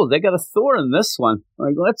 oh, cool, they got a Thor in this one.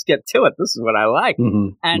 Like, let's get to it. This is what I like.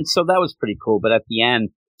 Mm-hmm. And so that was pretty cool. But at the end,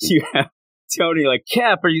 you have Tony like,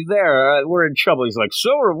 Cap, are you there? We're in trouble. He's like,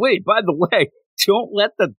 so are we. By the way, don't let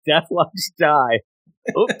the Deathlocks die.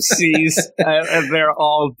 Oopsies. And they're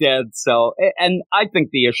all dead. So, and I think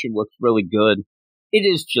the issue looks really good. It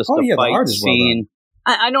is just a fight scene.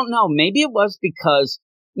 I don't know. Maybe it was because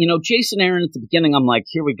Jason Aaron at the beginning, I'm like,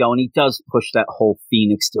 here we go. And he does push that whole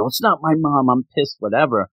Phoenix deal. It's not my mom. I'm pissed,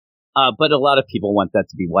 whatever. But a lot of people want that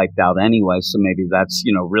to be wiped out anyway. So maybe that's,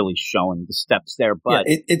 really showing the steps there. But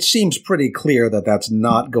yeah, it seems pretty clear that that's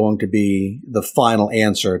not going to be the final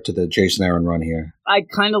answer to the Jason Aaron run here. I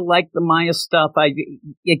kind of like the Maya stuff.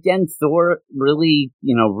 Again, Thor really,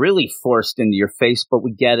 really forced into your face, but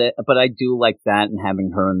we get it. But I do like that and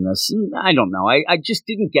having her in this. And I don't know. I just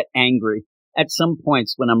didn't get angry. At some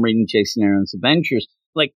points when I'm reading Jason Aaron's Avengers,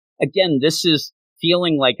 like, again, this is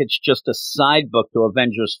feeling like it's just a side book to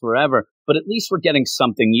Avengers Forever, but at least we're getting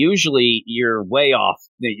something. Usually you're way off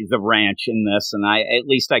the ranch in this, and at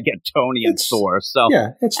least I get Tony and Thor. So yeah,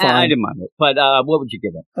 it's fine. I didn't mind it. But what would you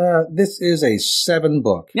give it? This is a 7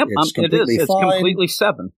 book. Yep, it's completely It's fine. completely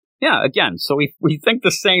 7. Yeah, again, so we think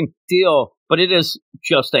the same deal, but it is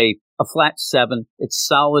just a flat 7. It's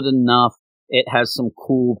solid enough. It has some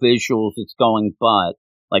cool visuals it's going, but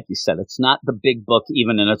like you said, it's not the big book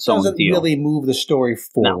even in its own deal. Doesn't really move the story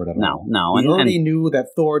forward at all. No. We already knew that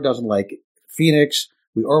Thor doesn't like Phoenix.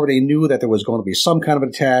 We already knew that there was going to be some kind of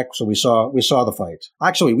attack, so we saw the fight.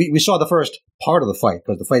 Actually, we saw the first part of the fight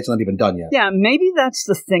because the fight's not even done yet. Yeah, maybe that's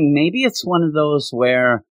the thing. Maybe it's one of those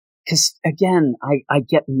where, because again, I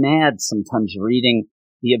get mad sometimes reading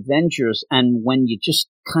the Avengers, and when you just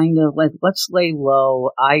kind of like, let's lay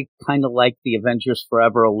low. I kind of like the Avengers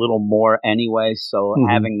Forever a little more anyway, so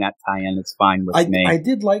having that tie-in is fine with me. I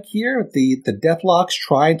did like here the Deathlocks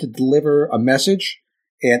trying to deliver a message,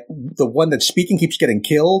 and the one that's speaking keeps getting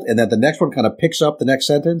killed, and then the next one kind of picks up the next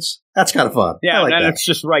sentence. That's kind of fun. Yeah, and then it's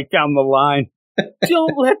just right down the line.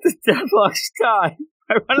 Don't let the Deathlocks die.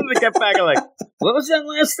 I wanted to get back and like, what was that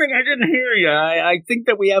last thing? I didn't hear you. I think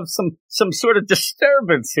that we have some sort of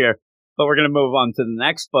disturbance here. But we're going to move on to the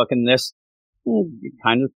next book, and this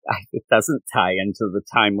it doesn't tie into the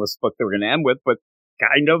timeless book that we're going to end with, but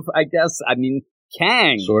kind of, I guess. I mean,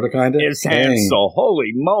 Kang sort of, kind of is Hansel.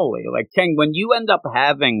 Holy moly! Like Kang, when you end up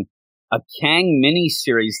having a Kang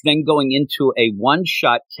miniseries, then going into a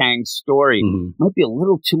one-shot Kang story, might be a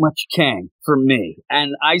little too much Kang for me.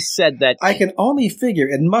 And I said that I can only figure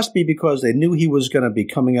it must be because they knew he was going to be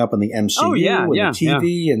coming up in the MCU and the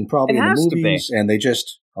TV and probably in the movies, and they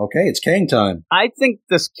just, okay, it's Kang time. I think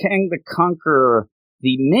this Kang the Conqueror,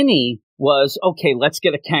 the mini, was, okay, let's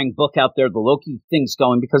get a Kang book out there, the Loki thing's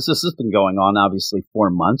going, because this has been going on, obviously, 4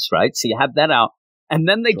 months, right? So you have that out. And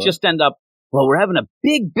then they just end up, well, we're having a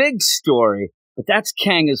big story, but that's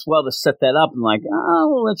Kang as well to set that up. And like, oh,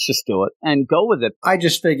 well, let's just do it and go with it. I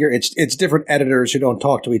just figure it's different editors who don't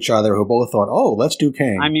talk to each other who both thought, oh, let's do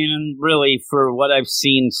Kang. I mean, and really, for what I've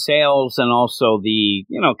seen, sales and also the,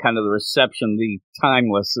 kind of the reception, the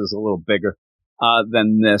timeless is a little bigger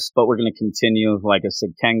than this. But we're going to continue. Like I said,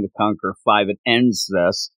 Kang the Conqueror 5, it ends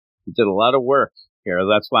this. You did a lot of work here.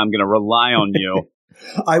 That's why I'm going to rely on you.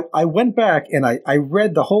 I went back and I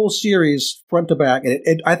read the whole series front to back,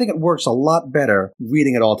 and I think it works a lot better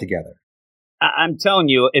reading it all together. I'm telling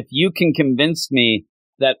you, if you can convince me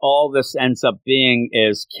that all this ends up being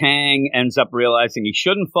is Kang ends up realizing he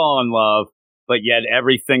shouldn't fall in love, but yet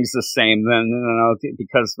everything's the same, then,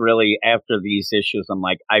 because really after these issues, I'm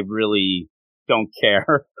like, I really don't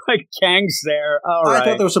care. Like, Kang's there. All right. I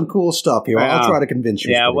thought there was some cool stuff here. I'll try to convince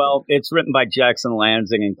you. Yeah, well, it's written by Jackson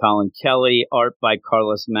Lansing and Colin Kelly, art by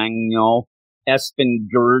Carlos Magno, Espen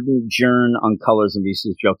Gurdjern on colors, and this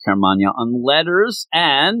is Joe Caramagna on letters,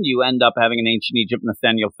 and you end up having an ancient Egypt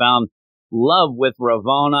Nathaniel found love with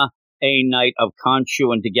Ravonna, a knight of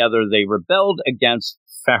Khonshu, and together they rebelled against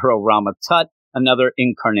Pharaoh Rama-Tut, another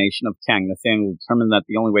incarnation of Kang. Nathaniel determined that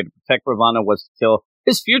the only way to protect Ravonna was to kill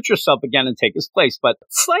his future self again and take his place, but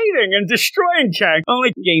fighting and destroying Kang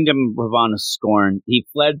only gained him Ravonna's scorn. He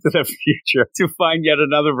fled to the future to find yet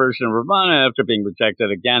another version of Ravonna after being rejected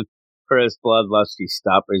again. For his bloodlust, he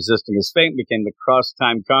stopped resisting his fate and became the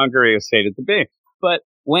cross-time conqueror he was fated to be. But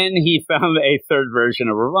when he found a third version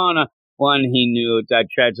of Ravonna, one he knew died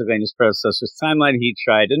tragically in his predecessor's timeline, he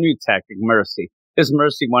tried a new tactic, mercy. His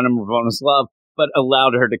mercy won him Ravonna's love, but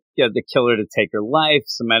allowed her to get the killer to take her life,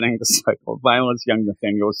 cementing the cycle of violence. Young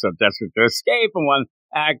Nathaniel was so desperate to escape, and one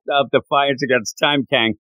act of defiance against Time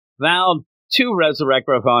Kang vowed to resurrect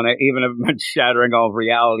Ravonna, even if it meant shattering all of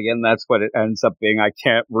reality, and that's what it ends up being. I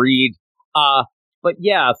can't read. But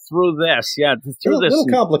yeah, through this, a little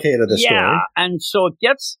complicated, this story. And so it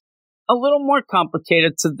gets a little more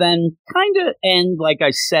complicated to then kind of end, like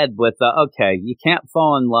I said, with, okay, you can't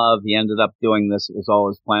fall in love. He ended up doing this. It was all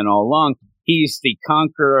his plan all along. He's the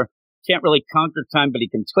conqueror. Can't really conquer time, but he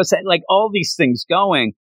can twist it. Like, all these things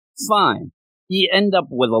going, fine. You end up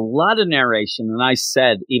with a lot of narration. And I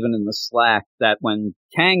said, even in the Slack, that when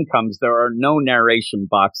Kang comes, there are no narration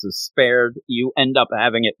boxes spared. You end up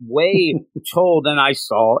having it way told. And I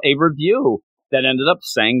saw a review that ended up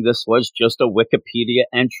saying this was just a Wikipedia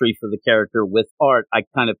entry for the character with art. I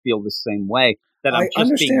kind of feel the same way. That I'm I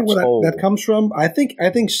understand where that comes from. I think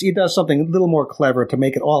he does something a little more clever to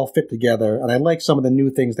make it all fit together, and I like some of the new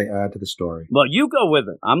things they add to the story. Well, you go with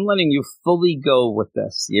it. I'm letting you fully go with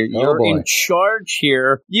this. You're in charge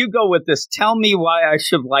here. You go with this. Tell me why I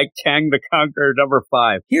should like Kang the Conqueror number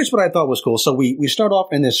 5. Here's what I thought was cool. So we start off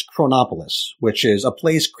in this Chronopolis, which is a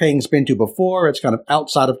place Kang's been to before. It's kind of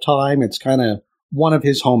outside of time. It's kind of one of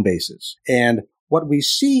his home bases. And what we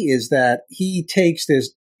see is that he takes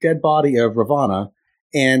this dead body of Ravonna,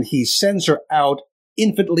 and he sends her out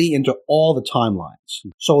infinitely into all the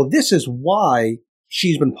timelines. So this is why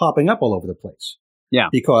she's been popping up all over the place. Yeah.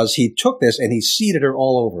 Because he took this and he seeded her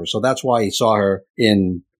all over. So that's why he saw her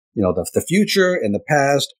in, the future, in the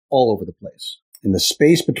past, all over the place. In the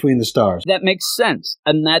space between the stars. That makes sense.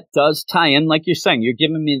 And that does tie in, like you're saying. You're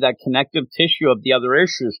giving me that connective tissue of the other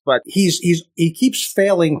issues, but he keeps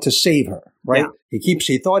failing to save her, right? Yeah.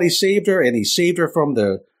 He thought he saved her, and he saved her from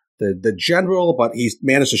the general, but he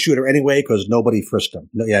managed to shoot her anyway because nobody frisked him.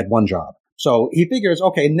 He had one job. So he figures,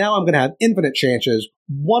 okay, now I'm going to have infinite chances.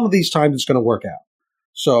 One of these times it's going to work out.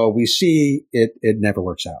 So we see it never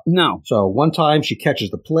works out. No. So one time she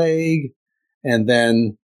catches the plague, and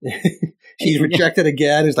then she's rejected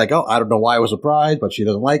again. It's like, oh, I don't know why I was surprised, but she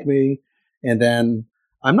doesn't like me. And then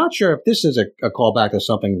I'm not sure if this is a callback to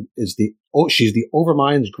something. She's the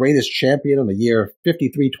Overmind's greatest champion in the year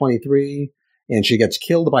 5323, and she gets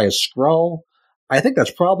killed by a Skrull. I think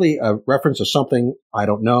that's probably a reference to something I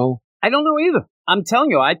don't know. I don't know either. I'm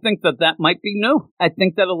telling you, I think that might be new. I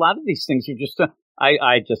think that a lot of these things are just,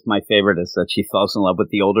 my favorite is that she falls in love with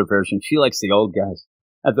the older version. She likes the old guys.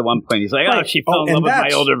 At the one point, he's like, she fell in love with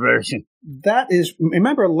my older version. That is,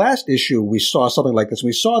 remember last issue, we saw something like this.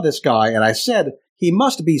 We saw this guy, and I said, he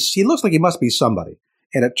looks like he must be somebody.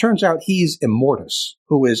 And it turns out he's Immortus,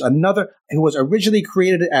 who was originally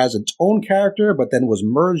created as its own character, but then was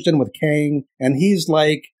merged in with Kang. And he's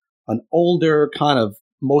like an older, kind of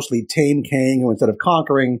mostly tame Kang, who instead of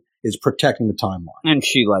conquering, is protecting the timeline. And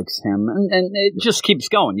she likes him. And it just keeps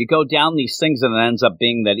going. You go down these things, and it ends up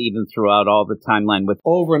being that even throughout all the timeline with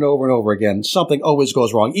over and over and over again, something always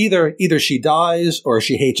goes wrong. Either she dies or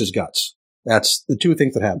she hates his guts. That's the two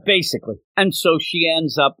things that happen. Basically. And so she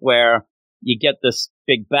ends up where you get this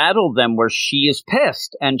big battle then where she is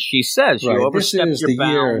pissed, and she says, you overstepped your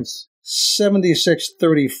bounds.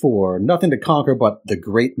 7634, nothing to conquer but the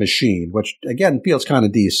Great Machine, which, again, feels kind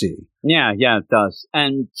of DC. Yeah, it does.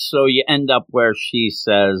 And so you end up where she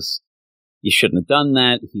says, you shouldn't have done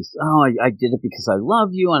that. He's, I did it because I love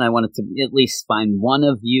you, and I wanted to at least find one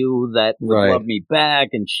of you that would love me back,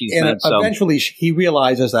 and she's eventually he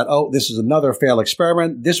realizes that, this is another failed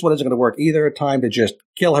experiment. This one isn't going to work either. Time to just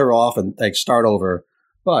kill her off and start over.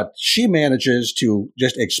 But she manages to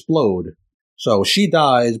just explode. So she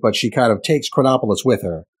dies, but she kind of takes Chronopolis with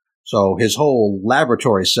her. So his whole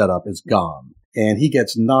laboratory setup is gone. And he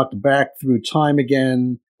gets knocked back through time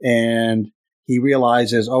again, and he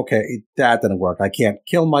realizes, okay, that didn't work. I can't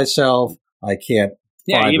kill myself. I can't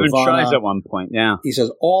find he even Ravonna. Tries at one point, yeah. He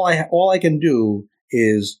says, all I can do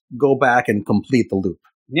is go back and complete the loop.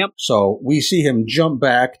 Yep. So we see him jump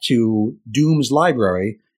back to Doom's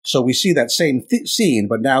library. So we see that same scene,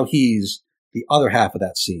 but now he's the other half of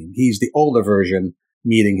that scene. He's the older version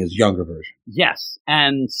meeting his younger version. Yes,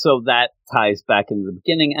 and so that ties back into the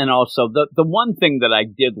beginning. And also, the one thing that I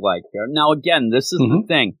did like here, now again, this is the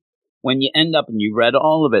thing. When you end up and you read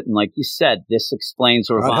all of it, and like you said, this explains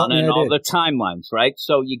Ravonna and all the timelines, right?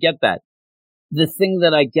 So you get that. The thing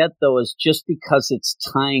that I get, though, is just because it's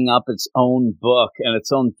tying up its own book and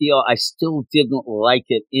its own deal, I still didn't like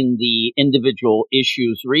it in the individual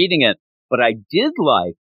issues reading it. But I did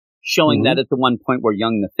like showing that at the one point where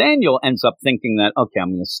young Nathaniel ends up thinking that, okay,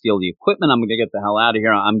 I'm going to steal the equipment, I'm going to get the hell out of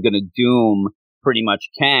here, I'm going to doom pretty much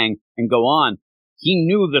Kang and go on. He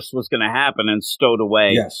knew this was going to happen and stowed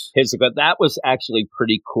away his equipment. That was actually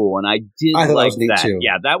pretty cool, and I like that. Too.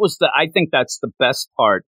 Yeah, I think that's the best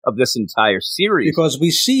part of this entire series. Because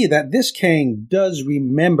we see that this Kang does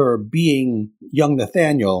remember being young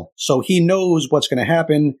Nathaniel, so he knows what's going to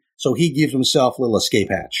happen, so he gives himself a little escape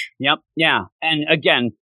hatch. Yep, yeah. And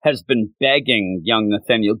again, has been begging young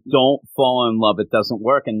Nathaniel, don't fall in love, it doesn't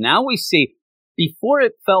work. And now we see, before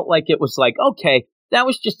it felt like it was like, okay, that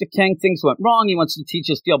was just a Kang, things went wrong, he wants to teach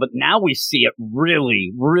us deal. But now we see it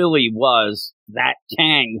really, really was that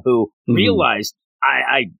Kang who realized,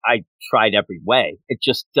 I tried every way. It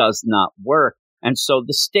just does not work. And so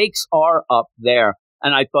the stakes are up there.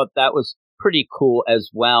 And I thought that was pretty cool as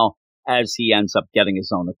well, as he ends up getting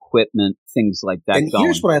his own equipment, things like that. And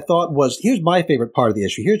here's what I thought here's my favorite part of the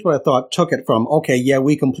issue. Here's what I thought took it from, okay, yeah,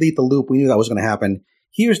 we complete the loop. We knew that was going to happen.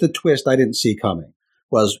 Here's the twist I didn't see coming.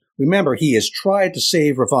 Remember, he has tried to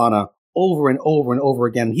save Ravonna over and over and over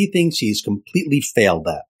again. He thinks he's completely failed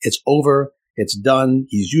that. It's over. It's done.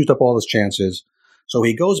 He's used up all his chances. So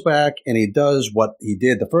he goes back and he does what he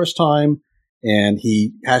did the first time, and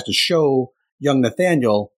he has to show young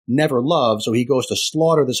Nathaniel never loved, so he goes to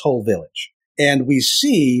slaughter this whole village. And we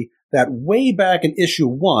see that way back in issue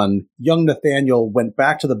 1, young Nathaniel went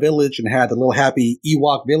back to the village and had the little happy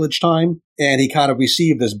Ewok village time, and he kind of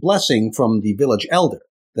received this blessing from the village elder.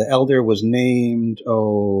 The elder was named,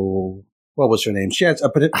 what was her name? She had a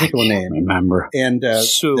particular name. Remember. And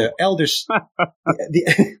the elder,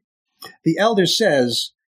 the elder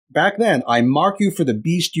says, back then, I mark you for the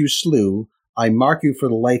beast you slew, I mark you for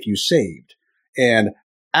the life you saved. And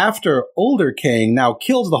after older Kang now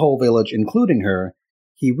kills the whole village, including her,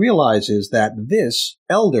 he realizes that this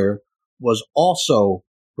elder was also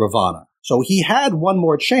Ravonna. So he had one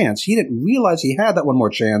more chance. He didn't realize he had that one more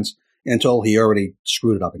chance until he already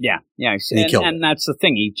screwed it up again. Yeah. And that's the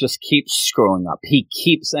thing. He just keeps screwing up. He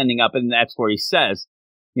keeps ending up, and that's where he says,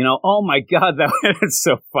 oh my God, that is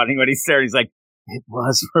so funny when he's there. He's like, It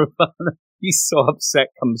was Ravana. He's so upset,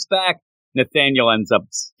 comes back. Nathaniel ends up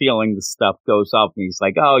stealing the stuff, goes off, and he's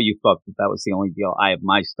like, oh, you fucked it. That was the only deal. I have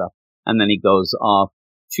my stuff. And then he goes off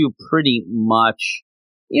to pretty much,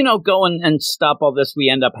 go and stop all this. We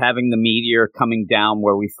end up having the meteor coming down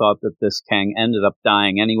where we thought that this Kang ended up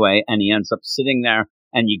dying anyway, and he ends up sitting there,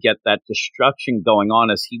 and you get that destruction going on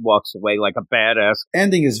as he walks away like a badass.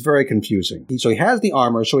 Ending is very confusing. So he has the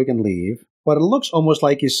armor so he can leave, but it looks almost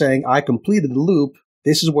like he's saying, I completed the loop.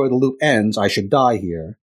 This is where the loop ends. I should die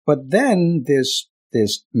here. But then this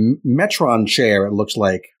Metron chair, it looks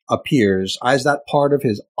like, appears. Is that part of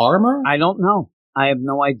his armor? I don't know. I have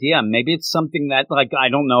no idea. Maybe it's something that, I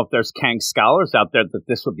don't know if there's Kang scholars out there that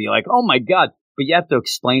this would be like, oh my God. But you have to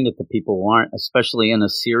explain it to people who aren't, especially in a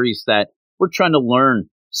series that we're trying to learn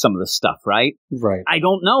some of the stuff, right? Right. I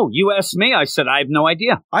don't know. You asked me. I said, I have no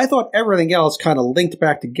idea. I thought everything else kind of linked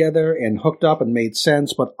back together and hooked up and made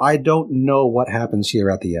sense, but I don't know what happens here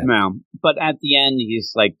at the end. No. But at the end,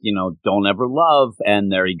 he's like, don't ever love.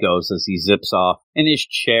 And there he goes as he zips off in his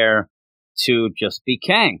chair to just be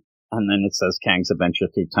Kang. And then it says Kang's Adventure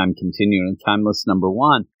Through Time Continued in Timeless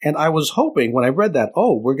 #1. And I was hoping when I read that,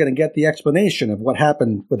 we're going to get the explanation of what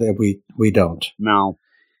happened, but we don't. No.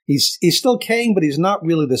 He's still Kang, but he's not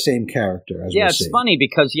really the same character. As it's funny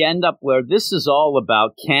because you end up where this is all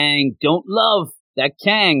about Kang. Don't love that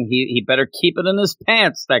Kang. He better keep it in his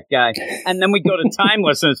pants, that guy. And then we go to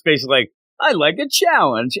Timeless, and it's basically like, I like a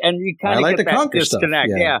challenge. And you kind of get that disconnect.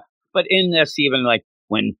 Stuff, yeah. But in this, even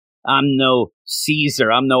when I'm no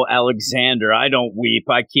Caesar, I'm no Alexander, I don't weep,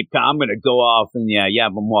 I'm going to go off, and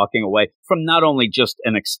I'm walking away from not only just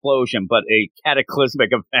an explosion, but a cataclysmic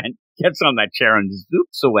event. Gets on that chair and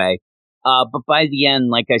zoops away. But by the end,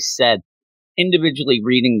 like I said, individually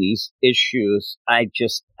reading these issues, I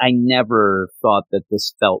never thought that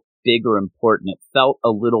this felt big or important. It felt a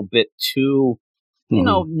little bit too,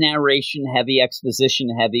 narration heavy, exposition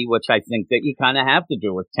heavy, which I think that you kind of have to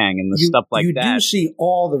do with Kang and stuff like that. You do see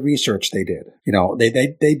all the research they did.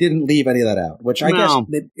 They didn't leave any of that out, which I guess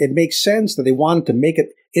it makes sense that they wanted to make it.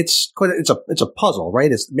 It's a puzzle, right?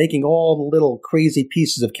 It's making all the little crazy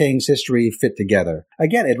pieces of Kang's history fit together.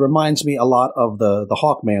 Again, it reminds me a lot of the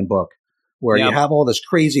Hawkman book, where you have all this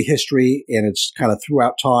crazy history and it's kind of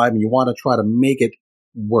throughout time, and you want to try to make it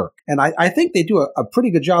work. And I think they do a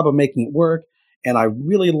pretty good job of making it work. And I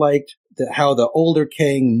really liked how the older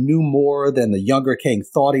Kang knew more than the younger Kang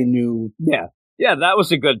thought he knew. Yeah, that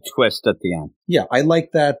was a good twist at the end. Yeah, I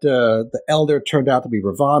liked that the elder turned out to be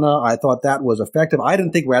Ravana. I thought that was effective. I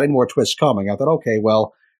didn't think we had any more twists coming. I thought, okay,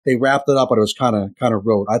 well, they wrapped it up, but it was kind of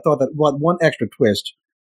rote. I thought that one extra twist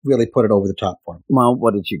really put it over the top for me. Well,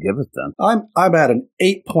 what did you give it then? I'm at an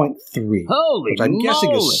 8.3. Holy which I'm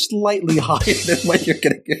guessing is slightly higher than what you're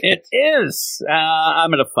going to get. It is.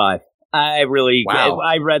 I'm at a 5. I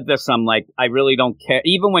read this, I'm like, I really don't care.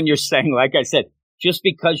 Even when you're saying, like I said, just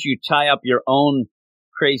because you tie up your own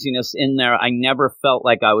craziness in there, I never felt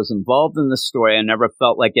like I was involved in the story. I never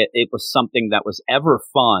felt like it was something that was ever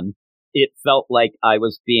fun. It felt like I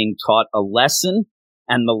was being taught a lesson,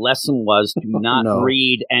 and the lesson was do not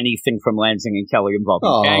read anything from Lansing and Kelly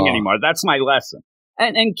involving Kang anymore. That's my lesson.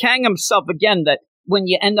 And Kang himself, again, that when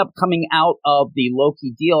you end up coming out of the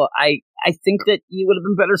Loki deal, I think that you would have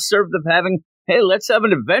been better served of having, hey, let's have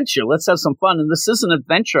an adventure. Let's have some fun. And this is an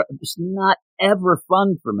adventure. It was not ever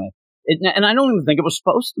fun for me. And I don't even think it was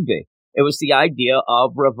supposed to be. It was the idea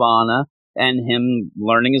of Ravana and him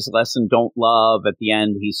learning his lesson, don't love. At the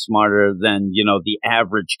end, he's smarter than, the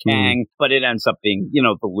average Kang. But it ends up being,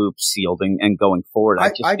 the loop sealed and going forward. I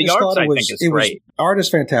just thought I think is great. Art is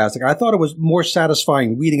fantastic. I thought it was more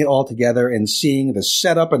satisfying reading it all together and seeing the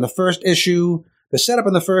setup in the first issue. The setup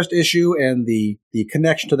in the first issue and the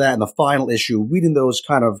connection to that in the final issue, reading those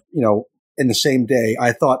kind of, in the same day,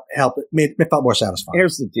 I thought it felt more satisfying.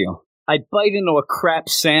 Here's the deal. I bite into a crap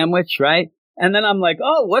sandwich, right? And then I'm like,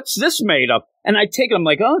 oh, what's this made of? And I take it, I'm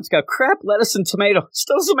like, oh, it's got crap, lettuce, and tomato.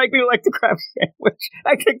 Still doesn't make me like the crap sandwich.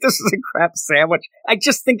 I think this is a crap sandwich. I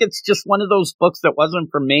just think it's just one of those books that wasn't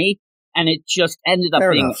for me, and it just ended up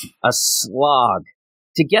being a slog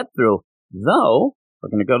to get through. Though, we're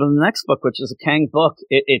going to go to the next book, which is a Kang book.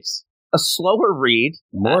 It's a slower read.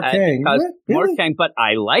 More Kang. More Kang, but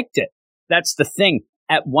I liked it. That's the thing.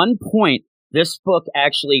 At one point, this book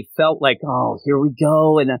actually felt like, oh, here we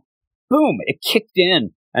go. And boom, it kicked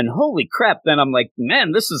in. And holy crap, then I'm like,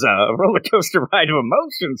 man, this is a roller coaster ride of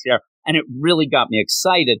emotions here. And it really got me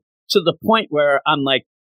excited to the point where I'm like,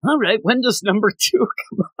 all right, when does number 2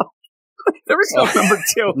 come out? There is no number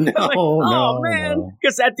 2. No, I'm like, oh, man. no.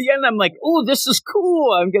 Because at the end, I'm like, oh, this is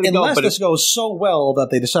cool. I'm going to go. Unless But this goes so well that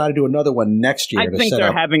they decide to do another one next year. I think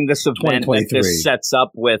they're having this event that this sets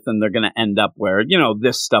up with, and they're going to end up where,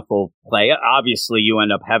 this stuff will play. Obviously, you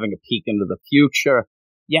end up having a peek into the future.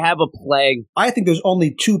 You have a plague. I think there's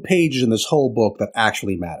only 2 pages in this whole book that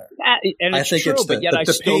actually matter. And it's I think true, it's but yet I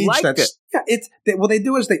still page liked it. Yeah, what they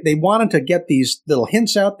do is they wanted to get these little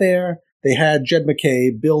hints out there. They had Jed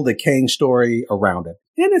MacKay build a Kang story around it.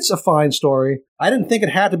 And it's a fine story. I didn't think it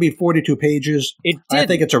had to be 42 pages. It did. I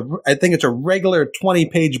think it's a regular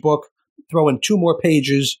 20-page book. Throw in 2 more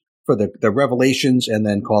pages for the revelations and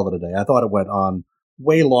then call it a day. I thought it went on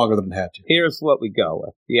way longer than it had to. Here's what we go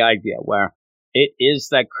with. The idea where it is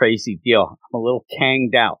that crazy deal. I'm a little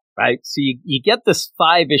Kanged out, right? So you get this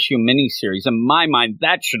 5-issue miniseries. In my mind,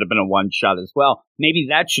 that should have been a one-shot as well. Maybe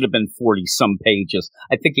that should have been 40-some pages.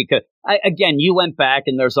 I think you could. Again, you went back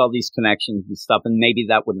and there's all these connections and stuff, and maybe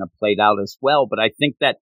that wouldn't have played out as well. But I think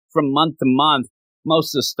that from month to month,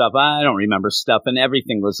 most of the stuff, I don't remember stuff, and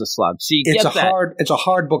everything was a slog. So it's a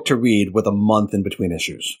hard book to read with a month in between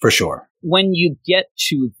issues, for sure. When you get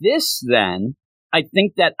to this, then, I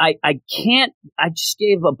think that I just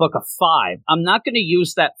gave a book a 5. I'm not going to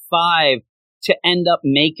use that 5 to end up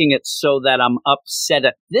making it so that I'm upset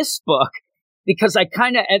at this book, because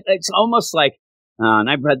it's almost like, and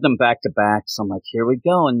I've read them back to back, so I'm like, here we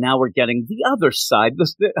go, and now we're getting the other side,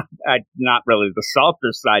 not really the softer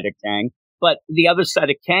side of Kang, but the other side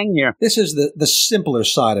of Kang here. This is the simpler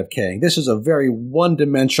side of Kang. This is a very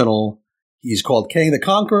one-dimensional. He's called Kang the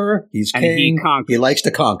Conqueror. He's Kang. He likes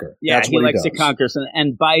to conquer. Yeah, That's what he likes does. to conquer.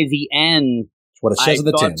 And by the end, that's what it says in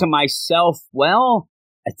the tin. I thought to myself, well,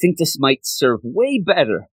 I think this might serve way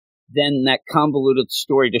better than that convoluted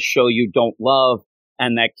story to show you don't love,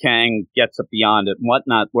 and that Kang gets it beyond it and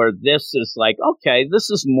whatnot, where this is like, okay, this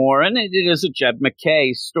is more, and it is a Jed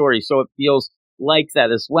MacKay story, so it feels like that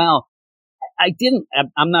as well.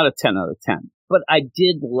 I'm not a 10 out of 10. But I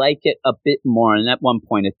did like it a bit more, and at one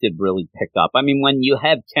point it did really pick up. I mean, when you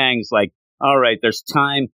have Kang's like, all right, there's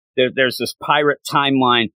time, there's this pirate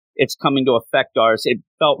timeline, it's coming to affect ours. It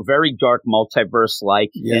felt very dark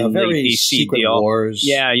multiverse-like in very the DC Secret deal. Wars.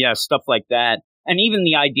 Yeah, stuff like that. And even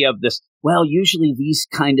the idea of this, well, usually these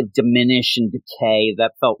kind of diminish and decay,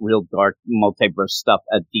 that felt real dark multiverse stuff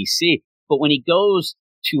at DC. But when he goes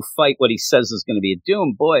to fight what he says is going to be a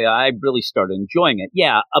Doom, boy, I really started enjoying it.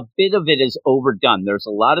 Yeah, a bit of it is overdone. There's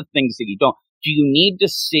a lot of things that you don't. Do you need to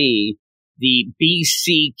see the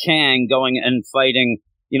BC Kang going and fighting,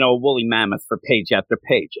 a woolly mammoth for page after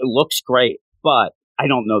page? It looks great, but I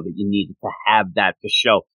don't know that you needed to have that to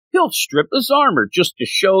show. He'll strip his armor just to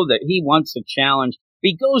show that he wants a challenge.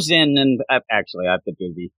 He goes in, and actually I have to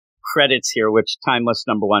do the credits here, which Timeless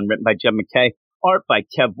 #1, written by Jed MacKay, art by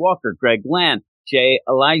Kev Walker, Greg Land, Jay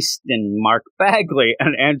Leiston, Mark Bagley,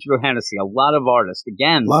 and Andrew Hennessy. A lot of artists.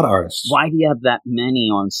 Again, a lot of artists. Why do you have that many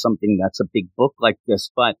on something that's a big book like this?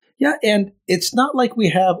 But yeah, and it's not like we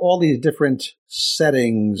have all these different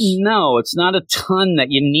settings. No, it's not a ton that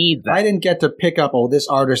you need that. I didn't get to pick up, this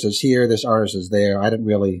artist is here, this artist is there. I didn't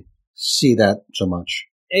really see that so much.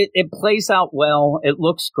 It plays out well. It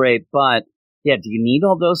looks great, but yeah, do you need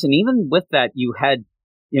all those? And even with that, you had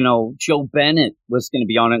Joe Bennett was going to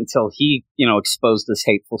be on it until he, exposed his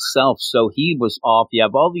hateful self. So he was off. You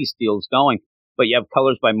have all these deals going, but you have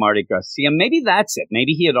colors by Marty Garcia. Maybe that's it.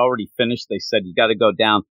 Maybe he had already finished. They said, you got to go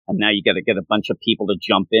down, and now you got to get a bunch of people to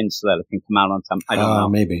jump in so that it can come out on time. I don't know.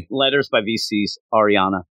 Maybe. Letters by VC's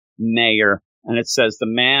Ariana Mayer. And it says, the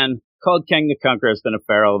man called Kang the Conqueror has been a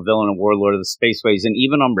pharaoh, a villain, a warlord of the spaceways, and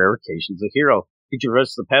even on rare occasions, a hero. He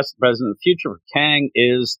traverses the past, the present, and the future. Kang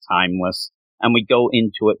is timeless. And we go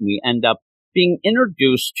into it, and we end up being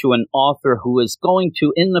introduced to an author who is going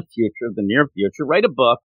to, in the future, the near future, write a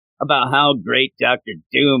book about how great Dr.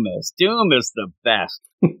 Doom is. Doom is the best.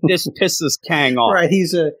 This pisses Kang off. Right,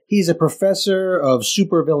 he's a professor of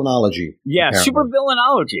supervillainology. Yeah, apparently.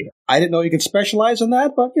 supervillainology. I didn't know you could specialize in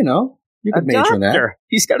that, but, you could major in that.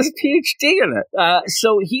 He's got his PhD in it.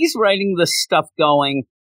 So he's writing this stuff going,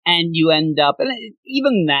 and you end up, and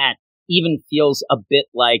even that even feels a bit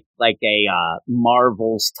like a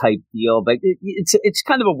Marvels type deal, but it's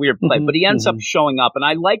kind of a weird play. But he ends up showing up, and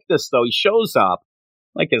I like this though. He shows up,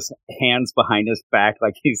 like his hands behind his back,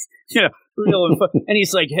 like he's real, and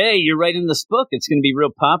he's like, "Hey, you're writing this book. It's going to be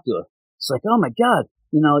real popular." It's like, "Oh my god,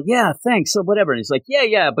 yeah, thanks, so whatever." And he's like,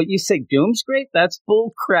 "Yeah, but you say Doom's great? That's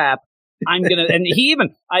bull crap. I'm gonna." And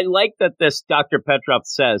I like that this Dr. Petrov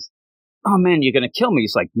says, "Oh man, you're gonna kill me."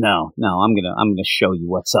 He's like, "No, I'm gonna show you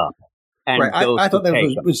what's up." And right. I thought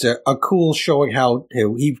that was a cool showing how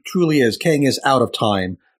he truly is. Kang is out of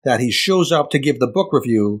time, that he shows up to give the book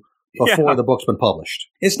review before the book's been published.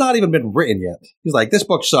 It's not even been written yet. He's like, this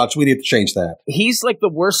book sucks. We need to change that. He's like the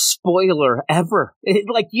worst spoiler ever.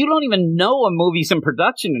 Like, you don't even know a movie's in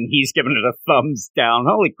production and he's giving it a thumbs down.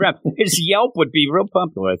 Holy crap. His Yelp would be real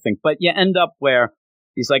popular, I think. But you end up where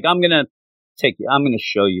he's like, I'm going to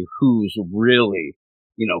show you who's really,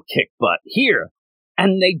 kick butt here.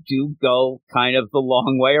 And they do go kind of the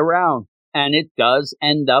long way around. And it does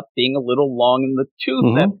end up being a little long in the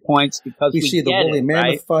tooth at points because we see the woolly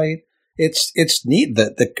mammoth fight. It's neat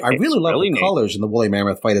that I really love the colors in the woolly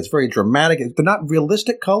mammoth fight. It's very dramatic. They're not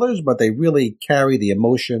realistic colors, but they really carry the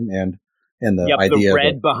emotion and the idea. The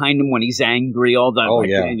red behind him when he's angry, all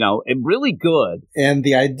that. Really good. And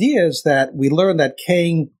the idea is that we learn that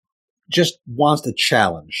Kang just wants to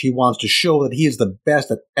challenge. He wants to show that he is the best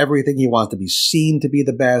at everything. He wants to be seen to be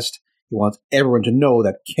the best. He wants everyone to know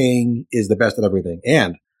that Kang is the best at everything.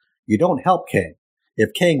 And you don't help Kang.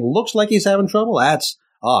 If Kang looks like he's having trouble,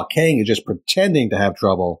 Kang is just pretending to have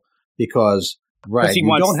trouble because he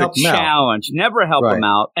wants to challenge, never help him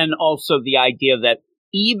out. And also the idea that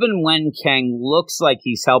even when Kang looks like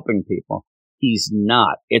he's helping people, he's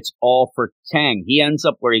not. It's all for Kang. He ends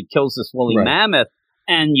up where he kills this woolly mammoth,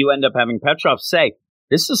 and you end up having Petrov say,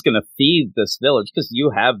 this is going to feed this village because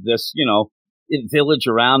you have this, village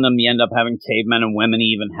around them. You end up having cavemen and women.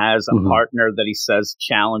 He even has a partner that he says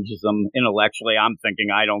challenges them intellectually. I'm thinking,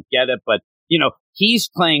 I don't get it, but he's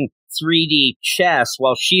playing 3D chess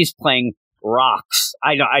while she's playing rocks.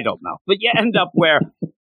 I don't know, but you end up where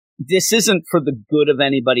this isn't for the good of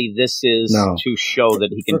anybody. This is to show that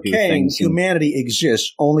he can do Kang, things. Humanity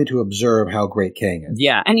exists only to observe how great Kang is.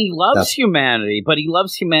 Yeah, and he loves humanity, but he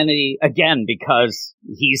loves humanity again because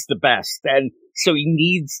he's the best, and so he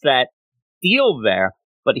needs that deal there,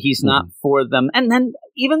 but he's not for them. And then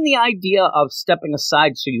even the idea of stepping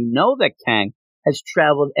aside so that Kang has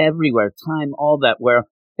traveled everywhere, time, all that, where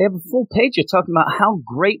they have a full page of talking about how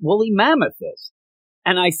great Woolly Mammoth is.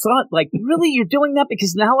 And I thought, really, you're doing that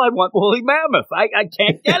because now I want Woolly Mammoth. I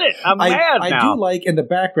can't get it. I'm mad now. I do like in the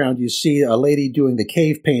background, you see a lady doing the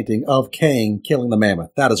cave painting of Kang killing the mammoth.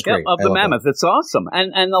 That is great. Of the mammoth. It's awesome.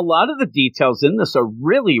 And a lot of the details in this are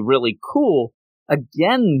really, really cool.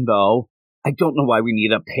 Again, though, I don't know why we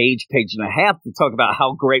need a page and a half to talk about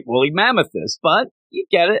how great Woolly Mammoth is, but you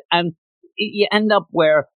get it. And you end up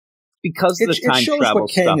where, because of the time travel stuff. It shows what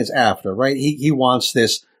Kang is after, right? He wants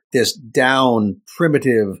this down,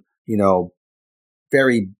 primitive,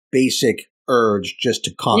 very basic urge just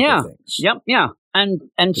to conquer things. Yeah. And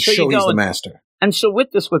to so show he's the master. And so with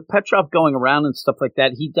Petrov going around and stuff like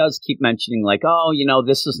that, he does keep mentioning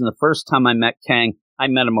this isn't the first time I met Kang. I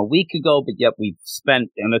met him a week ago, but yet we've spent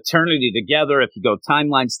an eternity together. If you go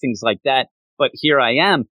timelines, things like that. But here I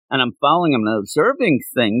am, and I'm following him and observing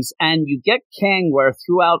things. And you get Kang where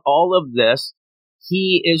throughout all of this,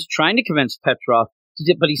 he is trying to convince Petrov,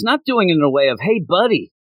 but he's not doing it in a way of, hey,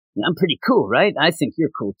 buddy, I'm pretty cool, right? I think you're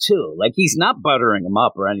cool, too. Like, he's not buttering him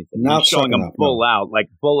up or anything. Not he's showing him full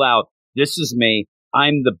out. This is me.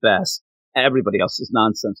 I'm the best. Everybody else is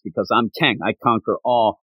nonsense because I'm Kang. I conquer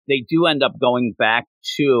all. They do end up going back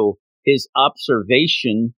to his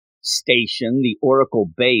observation station, the Oracle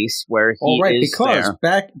base, where he is because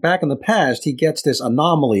there. back in the past, he gets this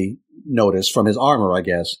anomaly notice from his armor, I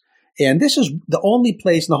guess. And this is the only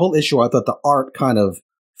place in the whole issue I thought the art kind of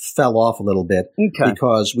fell off a little bit. Okay.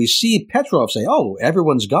 Because we see Petrov say,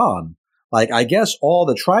 everyone's gone. I guess all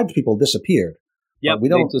the tribes people disappeared. Yeah,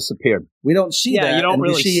 they disappeared. We don't see that. Yeah, you don't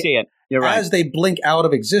really see it. You're right. As they blink out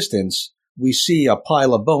of existence, we see a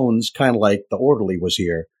pile of bones, kind of like the orderly was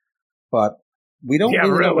here. But we don't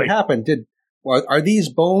really know what happened. Are these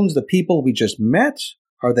bones the people we just met?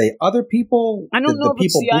 Are they other people? I don't know. The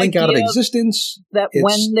people blink out of existence? That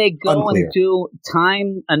when they go and do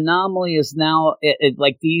time anomaly is now,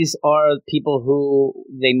 these are people who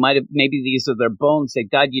they might have, maybe these are their bones. They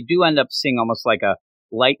died. You do end up seeing almost like a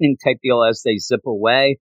lightning type deal as they zip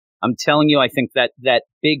away. I'm telling you, I think that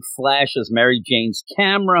big flash as Mary Jane's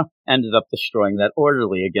camera ended up destroying that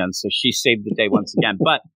orderly again. So she saved the day once again.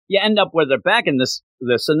 But you end up where they're back in this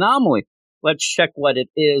anomaly. Let's check what it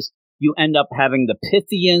is. You end up having the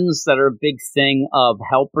Pythians that are a big thing of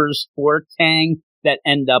helpers for Kang that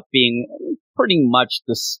end up being pretty much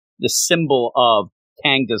the symbol of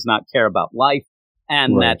Kang does not care about life.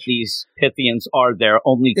 And that these Pythians are there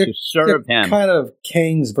only to serve him. Kind of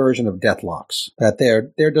Kang's version of Deathlocks. That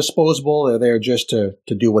they're disposable. They're there just to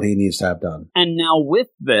do what he needs to have done. And now with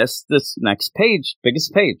this next page,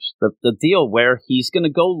 biggest page, the deal where he's going to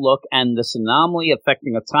go look and this anomaly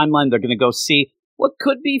affecting a timeline, they're going to go see, what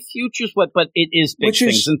could be futures, but it is big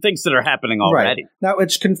things and things that are happening already. Right. Now,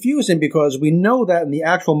 it's confusing because we know that in the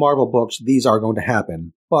actual Marvel books, these are going to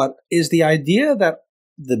happen. But is the idea that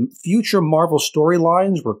the future Marvel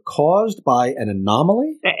storylines were caused by an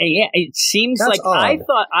anomaly? Yeah, it seems That's like odd.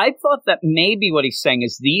 I thought that maybe what he's saying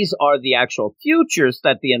is these are the actual futures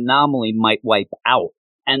that the anomaly might wipe out,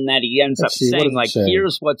 and that he ends up saying, like,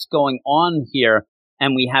 here's what's going on here,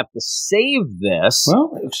 and we have to save this.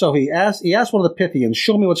 Well, so he asked one of the Pythians,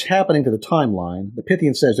 show me what's happening to the timeline. The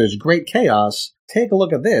Pythian says, there's great chaos. Take a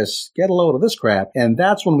look at this. Get a load of this crap. And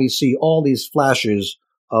that's when we see all these flashes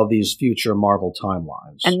of these future Marvel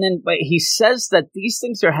timelines. And then but he says that these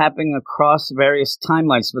things are happening across various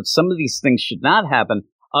timelines, but some of these things should not happen.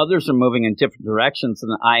 Others are moving in different directions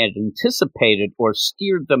than I had anticipated or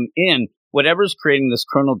steered them in. Whatever's creating this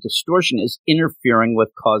chronal distortion is interfering with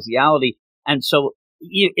causality. And so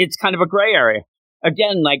it's kind of a gray area.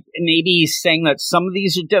 Again, like maybe he's saying that some of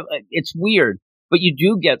these are it's weird, but you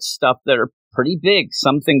do get stuff that are pretty big.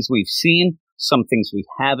 Some things we've seen, some things we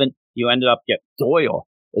haven't. You ended up getting Doyle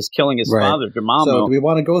is killing his father, Dormammu. So do we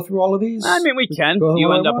want to go through all of these? I mean, we can.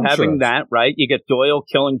 You end up having that, right? You get Doyle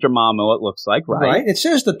killing Dormammu, it looks like, right? Right. It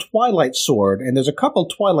says the Twilight Sword, and there's a couple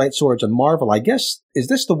Twilight Swords in Marvel. I guess, is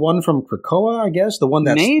this the one from Krakoa, I guess? The one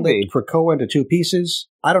that split Krakoa into two pieces?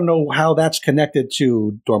 I don't know how that's connected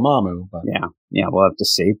to Dormammu. But. Yeah, we'll have to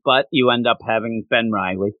see. But you end up having Ben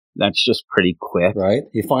Reilly. That's just pretty quick. Right.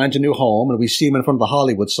 He finds a new home, and we see him in front of the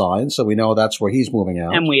Hollywood sign, so we know that's where he's moving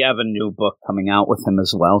out. And we have a new book coming out with him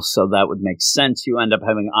as well, so that would make sense. You end up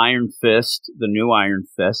having Iron Fist, the new Iron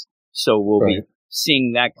Fist, so we'll be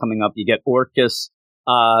seeing that coming up. You get Orcus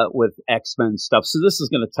with X-Men stuff, so this is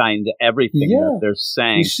going to tie into everything that they're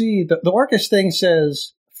saying. You see, the Orcus thing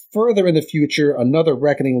says, further in the future, another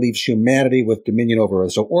reckoning leaves humanity with dominion over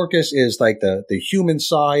Earth. So Orcus is like the human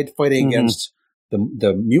side fighting against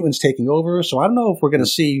the mutants taking over. So I don't know if we're going to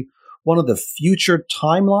see one of the future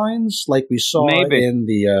timelines like we saw in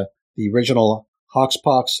the original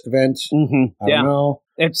Hoxpox event. I don't know.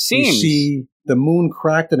 It seems. We see the moon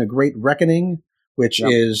cracked in a Great Reckoning, which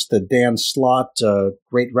is the Dan Slott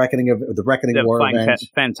Great Reckoning of the Reckoning War event.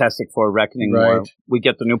 Fantastic Four Reckoning War. We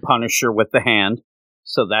get the new Punisher with the hand.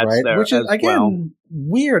 So that's there which is, again,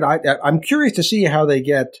 weird. I'm curious to see how they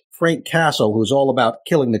get Frank Castle, who's all about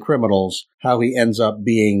killing the criminals, how he ends up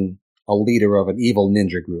being a leader of an evil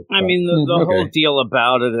ninja group. I mean, the whole deal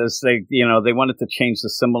about it is they wanted to change the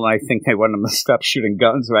symbol. And I think they want them to stop shooting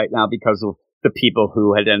guns right now because of the people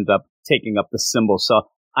who had ended up taking up the symbol. So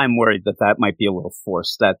I'm worried that might be a little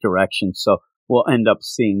forced that direction. So we'll end up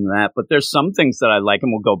seeing that. But there's some things that I like,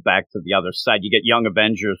 and we'll go back to the other side. You get Young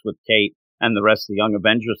Avengers with Kate and the rest of the Young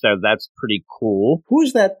Avengers there. That's pretty cool.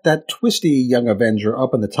 Who's that twisty Young Avenger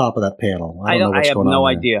up in the top of that panel? I have no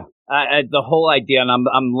idea. The whole idea, and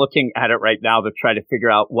I'm looking at it right now to try to figure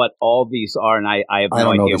out what all these are, and I have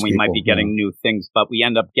no idea. We might be getting new things, but we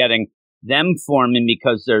end up getting them forming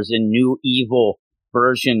because there's a new evil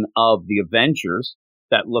version of the Avengers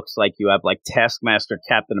that looks like you have like Taskmaster,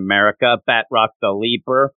 Captain America, Batroc the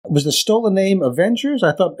Leaper. Was the stolen name Avengers?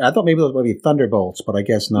 I thought maybe those would be Thunderbolts, but I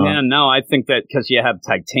guess not. Yeah, no, I think that because you have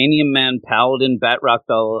Titanium Man, Paladin, Batroc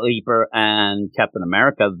the Leaper, and Captain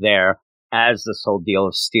America there as this whole deal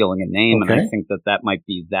of stealing a name, and I think that might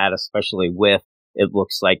be that, especially with it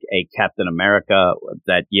looks like a Captain America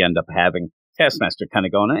that you end up having Taskmaster kind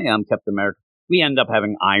of going, hey, I'm Captain America. We end up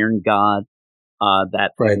having Iron God.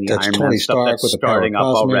 That's Iron Tony Stark that's with starting the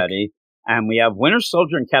up Cosmic. already. And we have Winter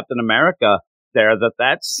Soldier and Captain America there.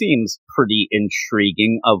 That seems pretty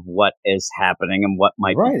intriguing of what is happening and what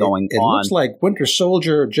might be going on. It looks like Winter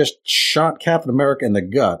Soldier just shot Captain America in the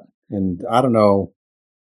gut. And I don't know.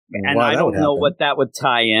 And I don't know what that would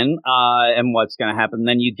tie in and what's going to happen.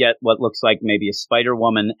 Then you get what looks like maybe a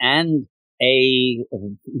Spider-Woman and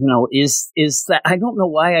is that, I don't know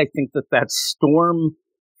why I think that's Storm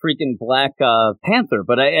freaking Black Panther,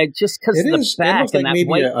 but I just because of the back it looks and like that maybe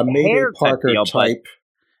white a Mayday hair Parker type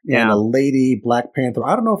and a lady Black Panther.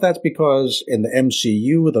 I don't know if that's because in the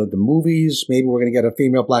MCU, the movies, maybe we're going to get a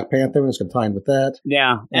female Black Panther and it's going to tie in with that.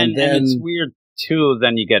 Yeah, and it's weird too.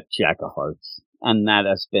 Then you get Jack of Hearts, and that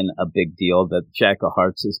has been a big deal that Jack of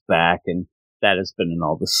Hearts is back, and that has been in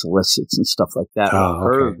all the solicits and stuff like that.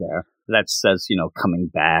 There that says coming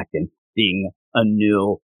back and being a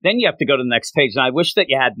new. Then you have to go to the next page, and I wish that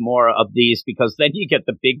you had more of these because then you get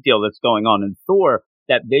the big deal that's going on in Thor,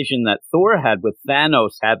 that vision that Thor had with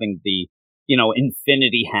Thanos having the,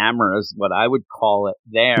 Infinity Hammer is what I would call it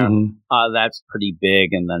there. Mm-hmm. That's pretty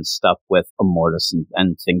big, and then stuff with Immortus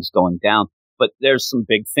and things going down. But there's some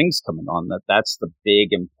big things coming on that's the big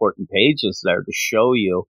important pages there to show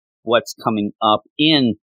you what's coming up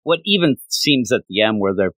in what even seems at the end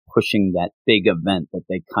where they're pushing that big event that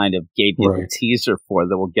they kind of gave you the teaser for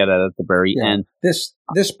that we'll get at the very end. This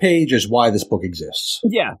page is why this book exists.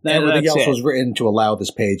 Yeah. Everything else was written to allow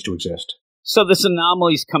this page to exist. So this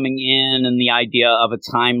anomaly's coming in and the idea of a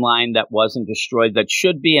timeline that wasn't destroyed that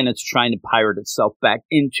should be, and it's trying to pirate itself back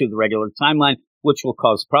into the regular timeline, which will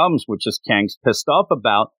cause problems, which is Kang's pissed off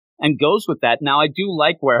about, and goes with that. Now, I do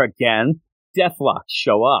like where, again, Deathlocks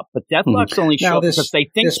show up, but Deathlocks only show up because they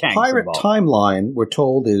think this Kang's pirate involved. timeline, we're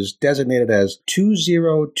told, is designated as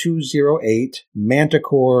 20208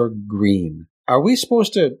 Manticore Green. Are we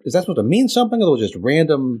supposed to, is that supposed to mean something, or just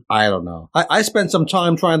random? I don't know. I spent some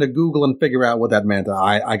time trying to Google and figure out what that meant.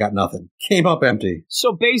 I got nothing. Came up empty.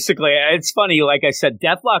 So basically, it's funny, like I said,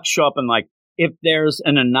 Deathlocks show up and like, if there's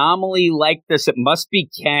an anomaly like this, it must be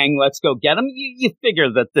Kang. Let's go get him. You figure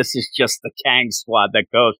that this is just the Kang squad that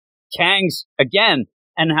goes. Kang's, again,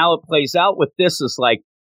 and how it plays out with this is like,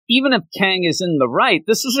 even if Kang is in the right,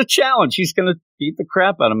 this is a challenge. He's going to beat the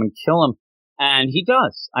crap out of him and kill him. And he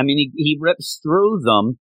does. I mean, he rips through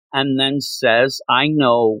them and then says, I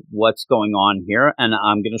know what's going on here, and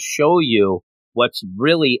I'm going to show you what's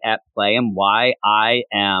really at play and why I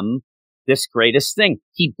am this greatest thing.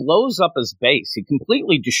 He blows up his base. He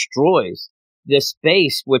completely destroys this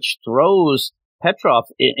base, which throws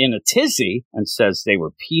Petrov in a tizzy and says they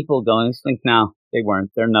were people going. I think, no, they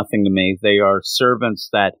weren't. They're nothing to me. They are servants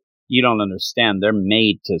that you don't understand. They're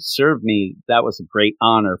made to serve me. That was a great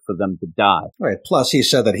honor for them to die. Right. Plus, he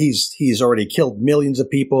said that he's already killed millions of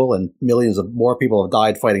people and millions of more people have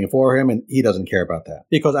died fighting for him, and he doesn't care about that.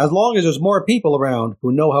 Because as long as there's more people around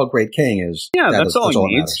who know how great Kang is, that's all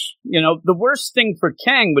he needs. Matters. You know, the worst thing for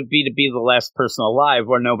Kang would be to be the last person alive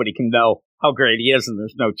where nobody can know how great he is and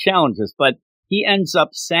there's no challenges. But he ends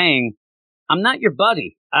up saying, I'm not your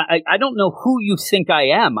buddy. I don't know who you think I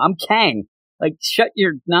am. I'm Kang. Like, shut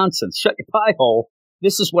your nonsense. Shut your pie hole.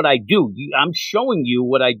 This is what I do. I'm showing you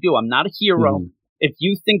what I do. I'm not a hero. Mm-hmm. If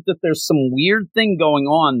you think that there's some weird thing going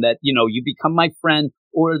on that, you know, you become my friend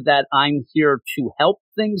or that I'm here to help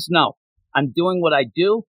things, no. I'm doing what I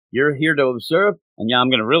do. You're here to observe. And yeah,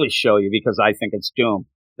 I'm going to really show you because I think it's Doom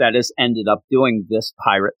that has ended up doing this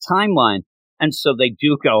pirate timeline. And so they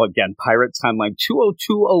do go again, pirate timeline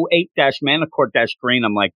 20208-Manticore-Green.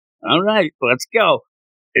 I'm like, all right, let's go.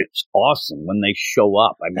 It's awesome when they show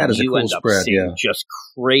up. I mean, that is you a cool end up spread, seeing just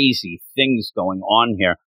crazy things going on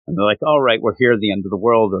here. And they're like, all right, we're here at the end of the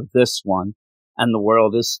world, or this one. And the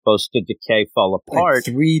world is supposed to decay, fall apart.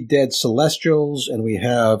 Like 3 dead Celestials, and we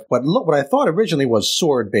have what I thought originally was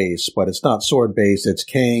Sword Base, but it's not Sword Base, it's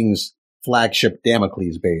Kang's flagship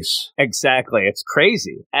Damocles base. Exactly. It's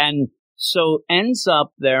crazy. And so ends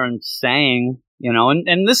up there and saying, you know,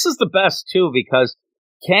 and this is the best too, because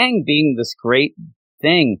Kang being this great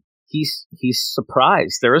thing, he's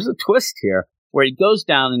surprised. There is a twist here where he goes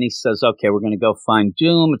down and he says, okay, we're going to go find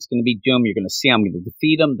Doom. It's going to be Doom. You're going to see I'm going to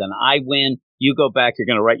defeat him. Then I win. You go back. You're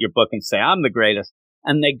going to write your book and say, I'm the greatest.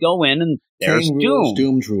 And they go in and there's Kang Doom. Rules,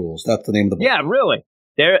 Doom Drools. That's the name of the book. Yeah, really.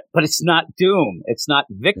 But it's not Doom. It's not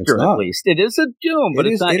Victor, at least. It is a Doom, but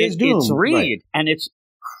it's not. It is Doom. It's Reed. Right. And it's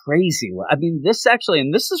crazy. I mean, this actually,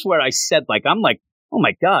 and this is where I said, like, I'm like, oh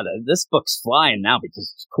my God, this book's flying now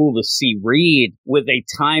because it's cool to see Reed with a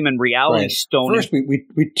time and reality stone. First,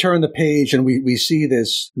 we turn the page and we see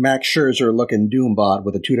this Max Scherzer looking Doombot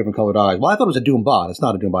with the 2 different colored eyes. Well, I thought it was a Doombot. It's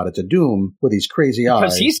not a Doombot. It's a Doom with these crazy eyes.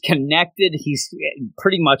 Because he's connected. He's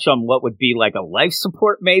pretty much on what would be like a life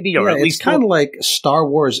support maybe, or at least it's kind of like Star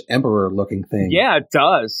Wars Emperor looking thing. Yeah, it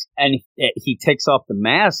does. And he takes off the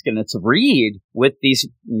mask and it's Reed with these,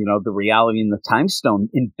 you know, the reality and the time stone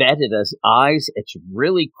embedded as eyes. It's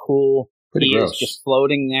really cool. Pretty gross. Is just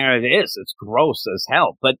floating there. It is. It's gross as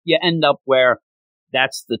hell. But you end up where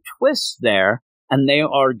that's the twist there, and they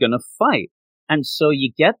are going to fight. And so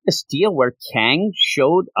you get this deal where Kang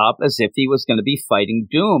showed up as if he was going to be fighting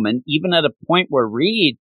Doom. And even at a point where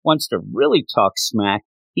Reed wants to really talk smack,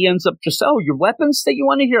 he ends up just, oh, your weapons that you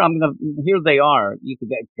want to hear? Here they are.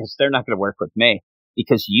 Because they're not going to work with me.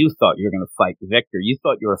 Because you thought you were going to fight Victor. You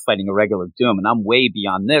thought you were fighting a regular Doom, and I'm way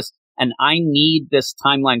beyond this. And I need this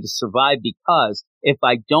timeline to survive because if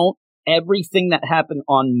I don't, everything that happened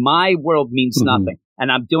on my world means nothing.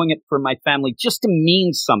 And I'm doing it for my family just to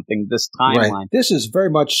mean something, this timeline. Right. This is very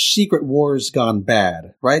much Secret Wars gone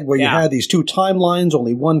bad, right? Where you had these 2 timelines,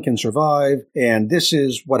 only one can survive. And this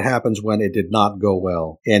is what happens when it did not go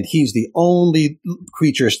well. And he's the only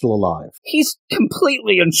creature still alive. He's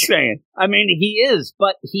completely insane. I mean, he is,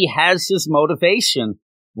 but he has his motivation.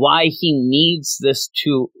 Why he needs this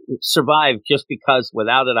to survive, just because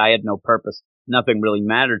without it, I had no purpose. Nothing really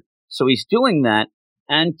mattered. So he's doing that.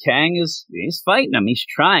 And Kang he's fighting him. He's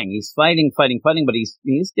trying. He's fighting, but he's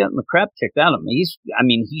getting the crap kicked out of him. He's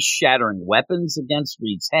shattering weapons against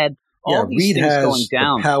Reed's head. All these Reed things has going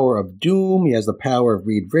down. The power of Doom. He has the power of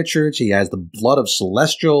Reed Richards. He has the blood of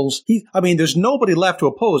Celestials. There's nobody left to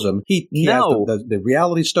oppose him. He has the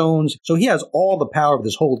Reality Stones. So he has all the power of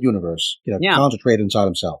this whole universe, concentrated inside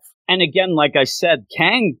himself. And again, like I said,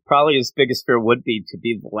 Kang, probably his biggest fear would be to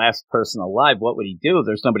be the last person alive. What would he do?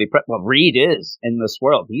 There's nobody. Well, Reed is in this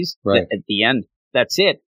world. He's right at the end. That's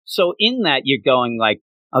it. So in that, you're going like,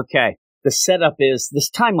 okay, the setup is this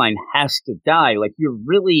timeline has to die. Like, you're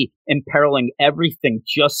really imperiling everything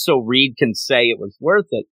just so Reed can say it was worth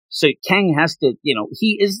it. So Kang has to,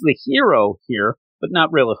 he is the hero here, but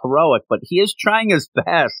not really heroic, but he is trying his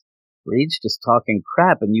best. Reed's just talking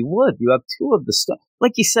crap, and you have two of the stuff.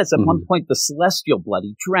 Like he says, at one point, the celestial blood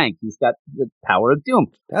he drank. He's got the power of doom.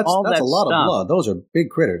 That's a lot of blood. Those are big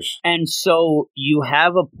critters. And so you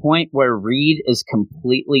have a point where Reed is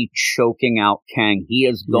completely choking out Kang. He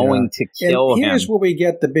is going to kill him. Here's where we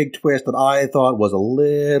get the big twist that I thought was a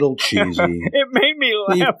little cheesy. It made me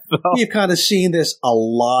laugh, though. We've kind of seen this a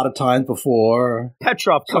lot of times before.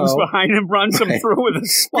 Petrov comes behind him, runs him through with a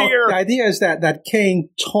spear. Well, the idea is that Kang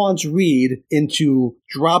taunts Reed into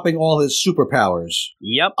dropping all his superpowers.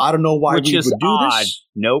 Yep. I don't know why Reed would do odd. this.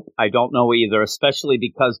 Nope, I don't know either, especially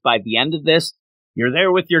because by the end of this, you're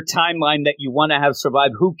there with your timeline that you want to have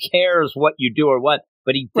survive. Who cares what you do or what?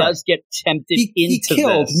 But he does get tempted into this. He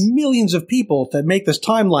killed millions of people to make this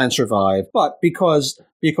timeline survive, but because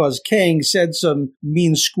Kang said some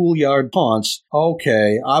mean schoolyard taunts,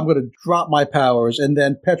 okay, I'm going to drop my powers, and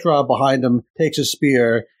then Petrov behind him takes a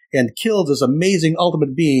spear and kills this amazing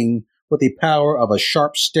ultimate being with the power of a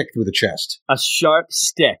sharp stick through the chest. A sharp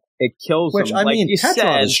stick. It kills him.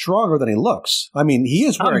 Petrov is stronger than he looks. He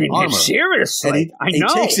is wearing armor. Seriously. And he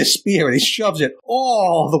takes his spear and he shoves it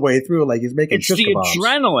all the way through like he's making It's the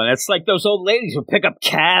adrenaline. It's like those old ladies who pick up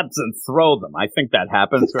cabs and throw them. I think that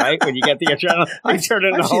happens, right? When you get the adrenaline, they turn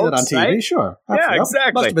into I've seen it on TV, right? sure. Yeah,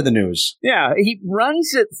 exactly. Must have been the news. Yeah, he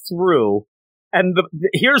runs it through, and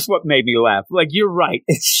here's what made me laugh. Like, you're right.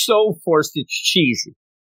 It's so forced. It's cheesy.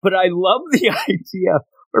 But I love the idea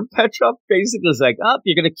where Petrov basically is like,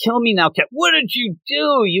 you're going to kill me now, Cat. What did you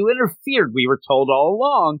do? You interfered. We were told all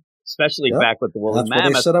along, especially back with the woolly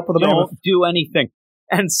mammoth. They set up with the Don't do anything.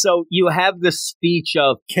 And so you have this speech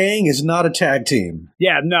of... Kang is not a tag team.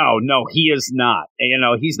 Yeah, no, he is not.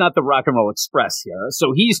 He's not the Rock and Roll Express here.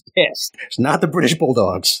 So he's pissed. It's not the British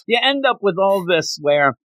Bulldogs. You end up with all this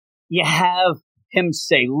where you have him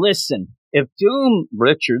say, listen, if Doom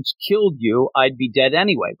Richards killed you, I'd be dead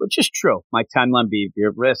anyway, which is true. My timeline be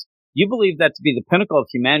at risk. You believe that to be the pinnacle of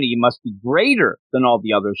humanity, you must be greater than all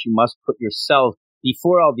the others. You must put yourself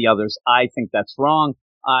before all the others. I think that's wrong.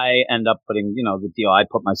 I end up putting, the deal. I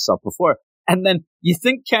put myself before. And then you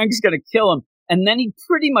think Kang's going to kill him. And then he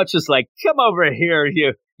pretty much is like, come over here,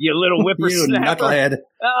 you little whippersnapper. You knucklehead.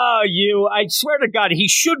 Oh, I swear to God, he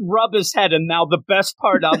should rub his head. And now the best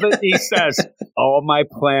part of it, he says, my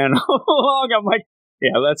plan all along. I'm like,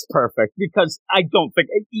 yeah, that's perfect. Because I don't think,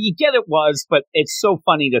 you get it was, but it's so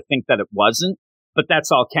funny to think that it wasn't. But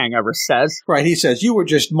that's all Kang ever says. Right, he says, you were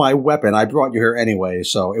just my weapon. I brought you here anyway,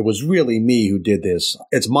 so it was really me who did this.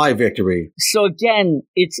 It's my victory. So again,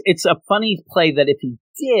 it's a funny play that if he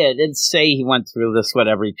did, and say he went through this,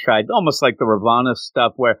 whatever he tried, almost like the Ravana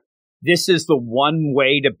stuff, where this is the one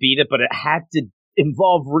way to beat it, but it had to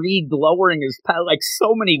involve Reed lowering his power, like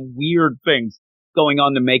so many weird things going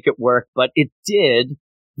on to make it work, but it did.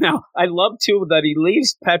 Now, I love, too, that he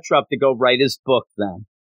leaves Petrov to go write his book then.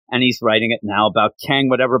 And he's writing it now about Kang,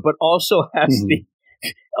 whatever, but also has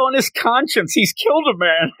on his conscience, he's killed a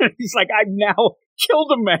man. He's like, I've now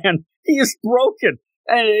killed a man. He is broken.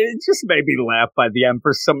 And it just made me laugh by the end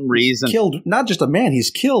for some reason. Killed not just a man, he's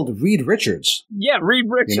killed Reed Richards. Yeah, Reed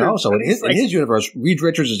Richards. So in his universe, Reed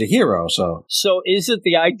Richards is a hero. So is it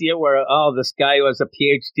the idea where, this guy who has a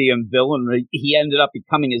PhD in villainry, he ended up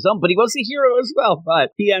becoming his own, but he was a hero as well.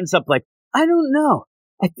 But he ends up like, I don't know.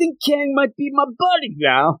 I think Kang might be my buddy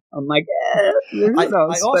now. I'm like, I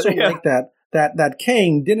also like that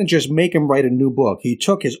Kang didn't just make him write a new book. He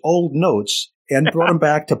took his old notes and brought him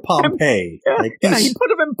back to Pompeii. He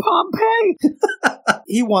put him in Pompeii.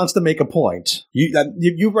 He wants to make a point.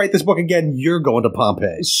 You write this book again, you're going to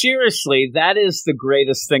Pompeii. Seriously, that is the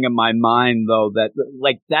greatest thing in my mind, though.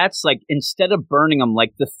 That's like, instead of burning them,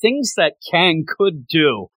 like the things that Kang could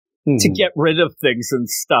do to get rid of things and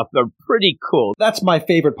stuff. They're pretty cool. That's my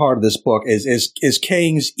favorite part of this book is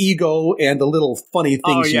Kang's ego and the little funny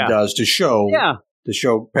things he does to show to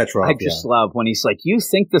show Petrov. I just love when he's like, you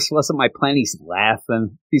think this wasn't my plan? He's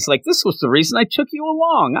laughing. He's like, this was the reason I took you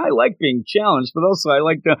along. I like being challenged, but also I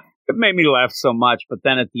like to, it made me laugh so much. But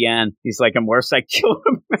then at the end, he's like, I'm worse. I killed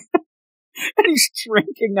him. And he's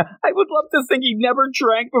drinking. I would love to think he never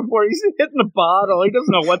drank before. He's hitting the bottle. He doesn't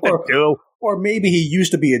know what to do. Or maybe he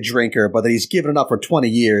used to be a drinker, but that he's given it up for 20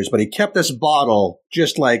 years, but he kept this bottle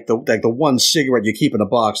just like the one cigarette you keep in a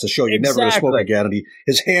box to show you're never going to smoke again. And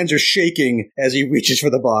his hands are shaking as he reaches for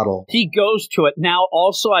the bottle. He goes to it. Now,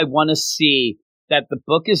 also, I want to see that the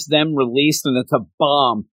book is then released and it's a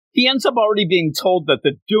bomb. He ends up already being told that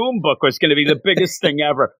the Doom book was going to be the biggest thing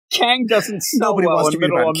ever. Kang doesn't sell well in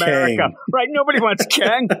Middle America. Kang. Right? Nobody wants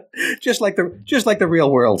Kang. just like the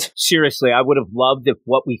real world. Seriously, I would have loved if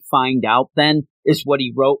what we find out then is what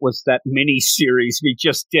he wrote was that mini-series we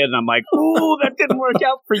just did. And I'm like, ooh, that didn't work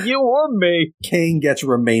out for you or me. Kang gets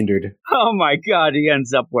remaindered. Oh my God, he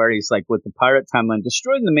ends up where he's like, with the pirate timeline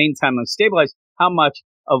destroyed and the main timeline stabilized, how much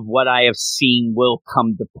of what I have seen will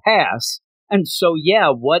come to pass? And so, yeah,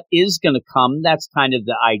 what is going to come? That's kind of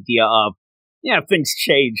the idea of, if things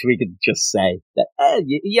change, we could just say that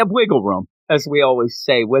you have wiggle room, as we always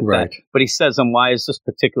say with that. But he says, and why is this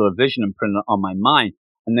particular vision imprinted on my mind?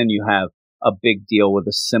 And then you have a big deal with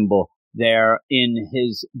a symbol there in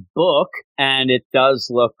his book. And it does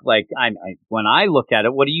look like, when I look at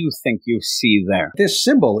it, what do you think you see there? This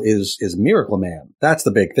symbol is Miracle Man. That's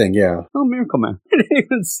the big thing, yeah. Oh, Miracle Man. I didn't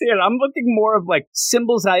even see it. I'm looking more of like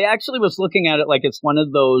symbols. I actually was looking at it like it's one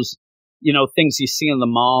of those, things you see in the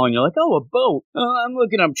mall and you're like, oh, a boat.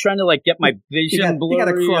 I'm trying to like get my vision blurry. You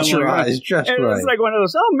got to cross your eyes just right. It's like one of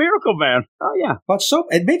those, Miracle Man. Oh, yeah. But so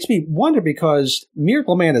it makes me wonder because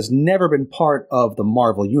Miracle Man has never been part of the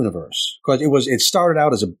Marvel universe because it started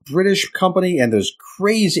out as a British company and there's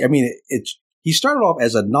crazy. I mean, he started off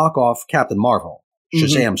as a knockoff Captain Marvel,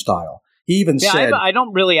 Shazam style. He even said, I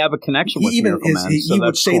don't really have a connection with Miracle Man. He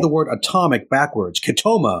would say the word atomic backwards,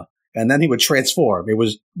 Kitoma, and then he would transform. It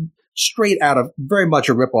was straight out of very much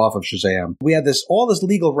a ripoff of Shazam. We had all this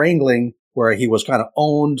legal wrangling where he was kind of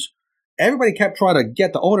owned. Everybody kept trying to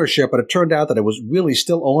get the ownership, but it turned out that it was really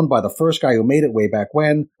still owned by the first guy who made it way back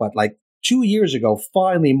when. But like 2 years ago,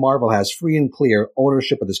 finally Marvel has free and clear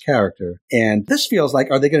ownership of this character. And this feels like,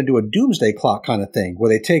 are they going to do a Doomsday Clock kind of thing where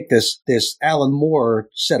they take this Alan Moore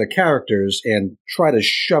set of characters and try to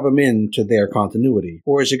shove them into their continuity?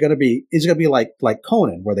 Or is it going to be like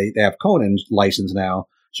Conan, where they have Conan's license now?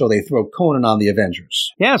 So they throw Conan on the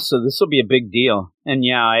Avengers. Yeah, so this will be a big deal. And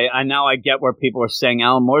yeah, I now I get where people are saying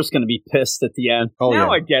Alan Moore's going to be pissed at the end. Oh, now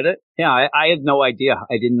yeah. I get it. Yeah, I had no idea.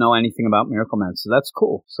 I didn't know anything about Miracle Man, so that's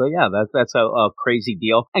cool. So yeah, that's a crazy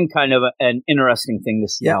deal and kind of an interesting thing to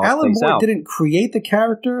see how it Alan plays Moore out. Didn't create the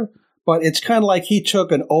character, but it's kind of like he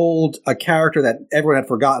took a character that everyone had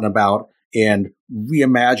forgotten about and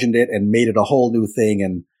reimagined it and made it a whole new thing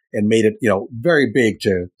and made it, very big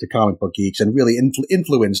to comic book geeks and really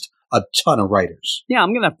influenced a ton of writers. Yeah, I'm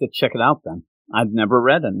going to have to check it out then. I've never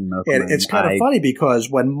read any Miracle Man. And it's kind of funny because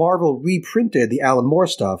when Marvel reprinted the Alan Moore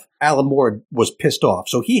stuff, Alan Moore was pissed off.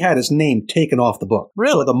 So he had his name taken off the book.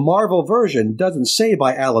 Really? So the Marvel version doesn't say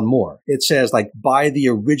by Alan Moore. It says like by the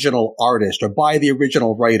original artist or by the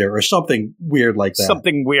original writer or something weird like that.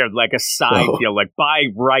 Something weird, like a side deal, like by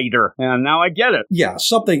writer. And now I get it. Yeah,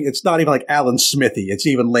 something. It's not even like Alan Smithy. It's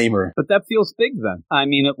even lamer. But that feels big then. I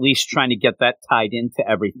mean, at least trying to get that tied into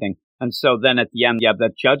everything. And so then at the end, you have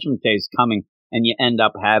that Judgment Day is coming. And you end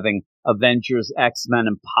up having Avengers, X-Men,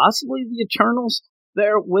 and possibly the Eternals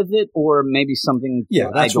there with it, or maybe something. Yeah,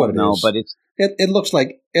 that's what it is. But it looks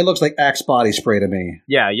like Axe body spray to me.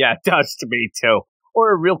 Yeah, it does to me too.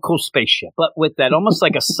 Or a real cool spaceship, but with that almost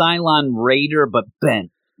like a Cylon Raider, but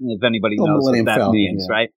bent. If anybody knows what that Falcon, means,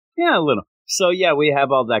 right? Yeah, a little. So, yeah, we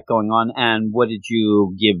have all that going on. And what did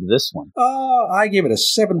you give this one? I gave it a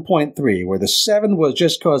 7.3, where the 7 was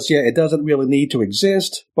just because, it doesn't really need to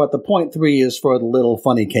exist, but the 0.3 is for the little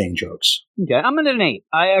funny Kang jokes. Okay, I'm at an 8.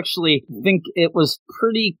 I actually think it was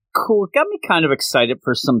pretty cool. It got me kind of excited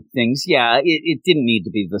for some things. Yeah, it didn't need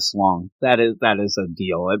to be this long. That is a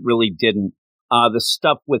deal. It really didn't. The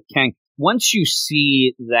stuff with Kang, once you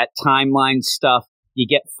see that timeline stuff, you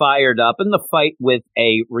get fired up, and the fight with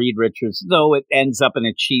Reed Richards, though it ends up in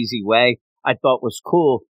a cheesy way, I thought was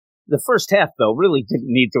cool. The first half, though, really didn't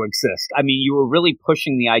need to exist. I mean, you were really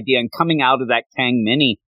pushing the idea, and coming out of that Kang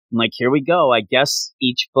mini, I'm like, here we go. I guess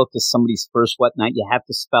each book is somebody's first whatnot. You have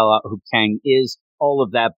to spell out who Kang is, all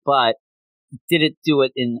of that, but did it do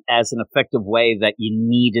it as an effective way that you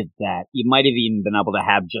needed that? You might have even been able to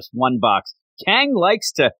have just one box. Kang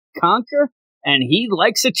likes to conquer, and he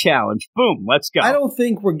likes a challenge. Boom, let's go. I don't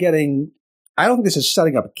think we're getting I don't think this is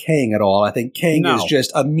setting up Kang at all. I think Kang No. is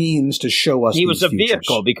just a means to show us He was a these futures.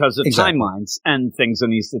 vehicle because of Exactly. timelines and things,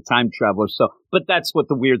 and he's the time traveler. So, but that's what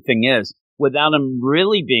the weird thing is. Without him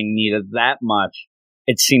really being needed that much,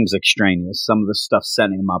 it seems extraneous. Some of the stuff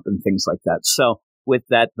setting him up and things like that. So, with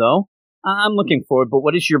that though, I'm looking forward. But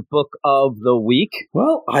what is your book of the week?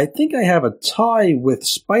 Well, I think I have a tie with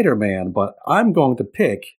Spider-Man, but I'm going to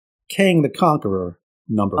pick Kang the Conqueror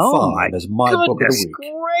number 5 as my book of Goodness the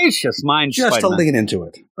week. gracious, mine's Just Spider-Man. to lean into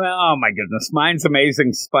it. Well, oh my goodness, mine's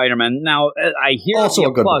Amazing Spider-Man. Now, I hear Also the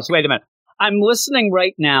a good applause. Wait a minute. I'm listening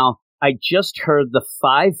right now. I just heard the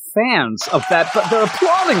 5 fans of that, but they're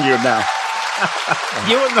applauding you now.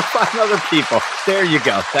 You and the 5 other people. There you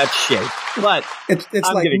go. That's shade. But It's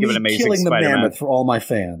I'm like gonna give me it Amazing killing the Spider-Man. mammoth for all my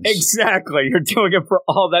fans. exactly, you're doing it for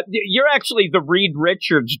all that. You're actually the Reed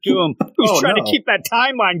Richards Doom who's Oh, trying no. to keep that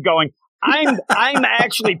timeline going. I'm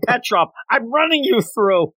actually Petrov. I'm running you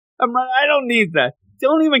through. I don't need that.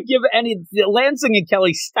 Don't even give any. Lansing and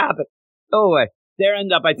Kelly, stop it. Go away. There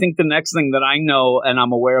end up. I think the next thing that I know and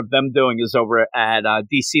I'm aware of them doing is over at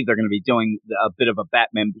DC. They're going to be doing a bit of a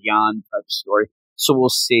Batman Beyond type story. So we'll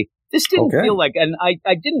see. This didn't Okay. feel like, and I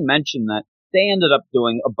didn't mention that they ended up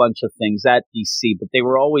doing a bunch of things at DC, but they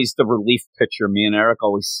were always the relief pitcher. Me and Eric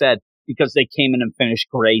always said, because they came in and finished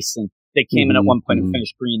Grayson. They came in at one point and Mhm.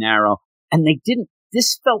 finished Green Arrow, and they didn't.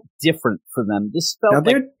 This felt different for them. This felt Now like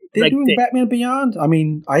they're like doing they- Batman Beyond. I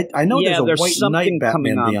mean, I know yeah, there's a White something Knight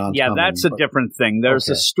coming Batman up. Beyond. Yeah, coming, that's a but- different thing. There's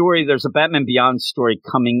a Okay. story. There's a Batman Beyond story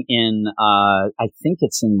coming in. I think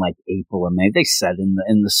it's in like April or May. They said in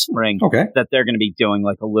the spring Okay. that they're going to be doing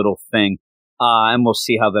like a little thing, and we'll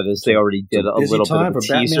see how that is. They already did a busy little bit time of a for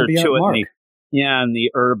Batman teaser Beyond, to it. Mark. And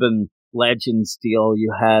the Urban Legends deal,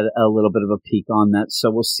 you had a little bit of a peek on that,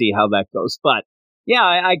 so we'll see how that goes. But yeah,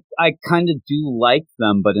 I kind of do like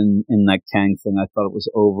them, but in that Kang thing, I thought it was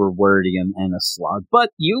over wordy and a slog. But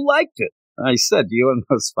you liked it. I said you and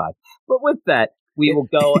those 5. But with that, we will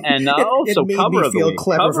go and also it made cover me of the feel week.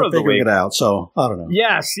 clever Cover for of the figuring week. it out. So I don't know.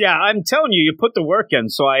 Yes, yeah, I'm telling you, you put the work in,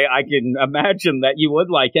 so I can imagine that you would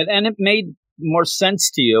like it, and it made more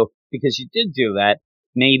sense to you because you did do that.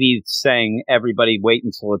 Maybe saying everybody wait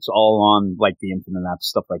until it's all on like the Infinite app,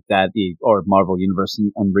 stuff like that, or Marvel Universe,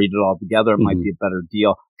 and read it all together. It might Mhm. be a better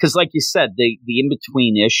deal because, like you said, the in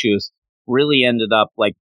between issues really ended up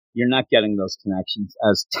like you're not getting those connections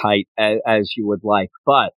as tight as you would like,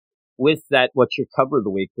 but. With that, what's your cover of the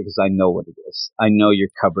week? Because I know what it is. I know your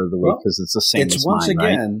cover of the week Well, because it's the same It's as once mine,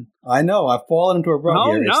 right? again. I know I've fallen into a rut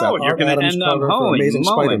No, here. It's no, that you're Art gonna Adams end up cover for holy Amazing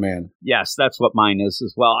moly. Spider-Man. Yes, that's what mine is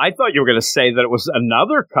as well. I thought you were going to say that it was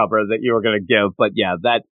another cover that you were going to give, but yeah,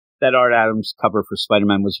 that Art Adams cover for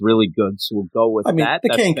Spider-Man was really good, so we'll go with I mean, that. the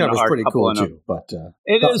That's Kang been a cover is hard pretty couple cool in a- too. But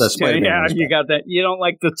It the is, too. Spider-Man Yeah, one is you better. got that. You don't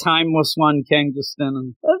like the timeless one, Kang just in,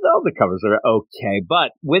 and all the covers are okay.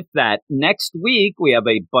 But with that, next week we have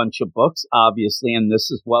a bunch of books, obviously, and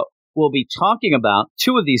this is what we'll be talking about.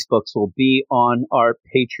 2 of these books will be on our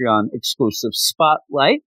Patreon exclusive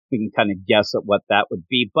spotlight. We can kind of guess at what that would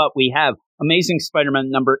be. But we have Amazing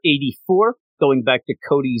Spider-Man number 84, going back to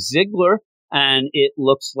Cody Ziegler, and it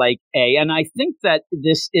looks like and I think that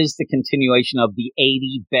this is the continuation of the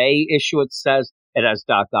 80 Bay issue. It says it has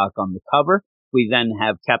Doc Ock on the cover. We then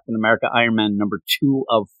have Captain America Iron Man number 2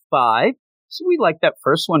 of 5. So we like that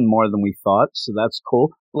first one more than we thought. So that's cool.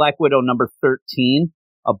 Black Widow number 13.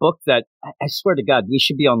 A book that, I swear to God, we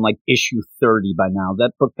should be on like issue 30 by now.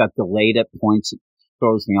 That book got delayed at points. It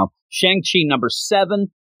throws me off. Shang-Chi number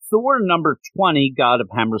 7. Thor number 20. God of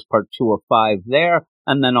Hammers part 2 of 5 there.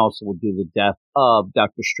 And then also we'll do the death of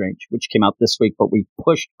Doctor Strange, which came out this week, but we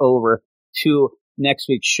pushed over to next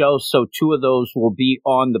week's show. So 2 of those will be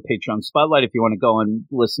on the Patreon Spotlight. If you want to go and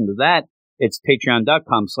listen to that, it's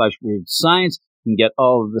patreon.com/weirdscience. You can get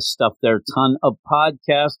all of the stuff there. Ton of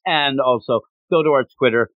podcasts, and also go to our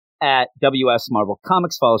Twitter at WS Marvel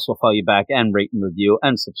Comics. Follow us, we'll follow you back, and rate and review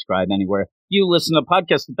and subscribe anywhere you listen to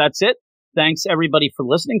podcasts. But that's it. Thanks everybody for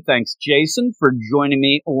listening. Thanks Jason for joining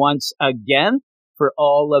me once again for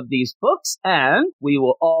all of these books, and we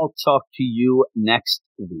will all talk to you next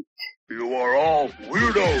week. You are all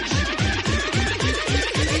weirdos.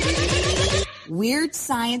 Weird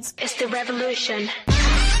Science. It's the revolution.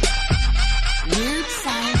 Weird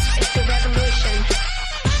Science. It's the revolution.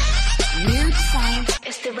 Weird Science.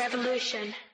 It's the revolution.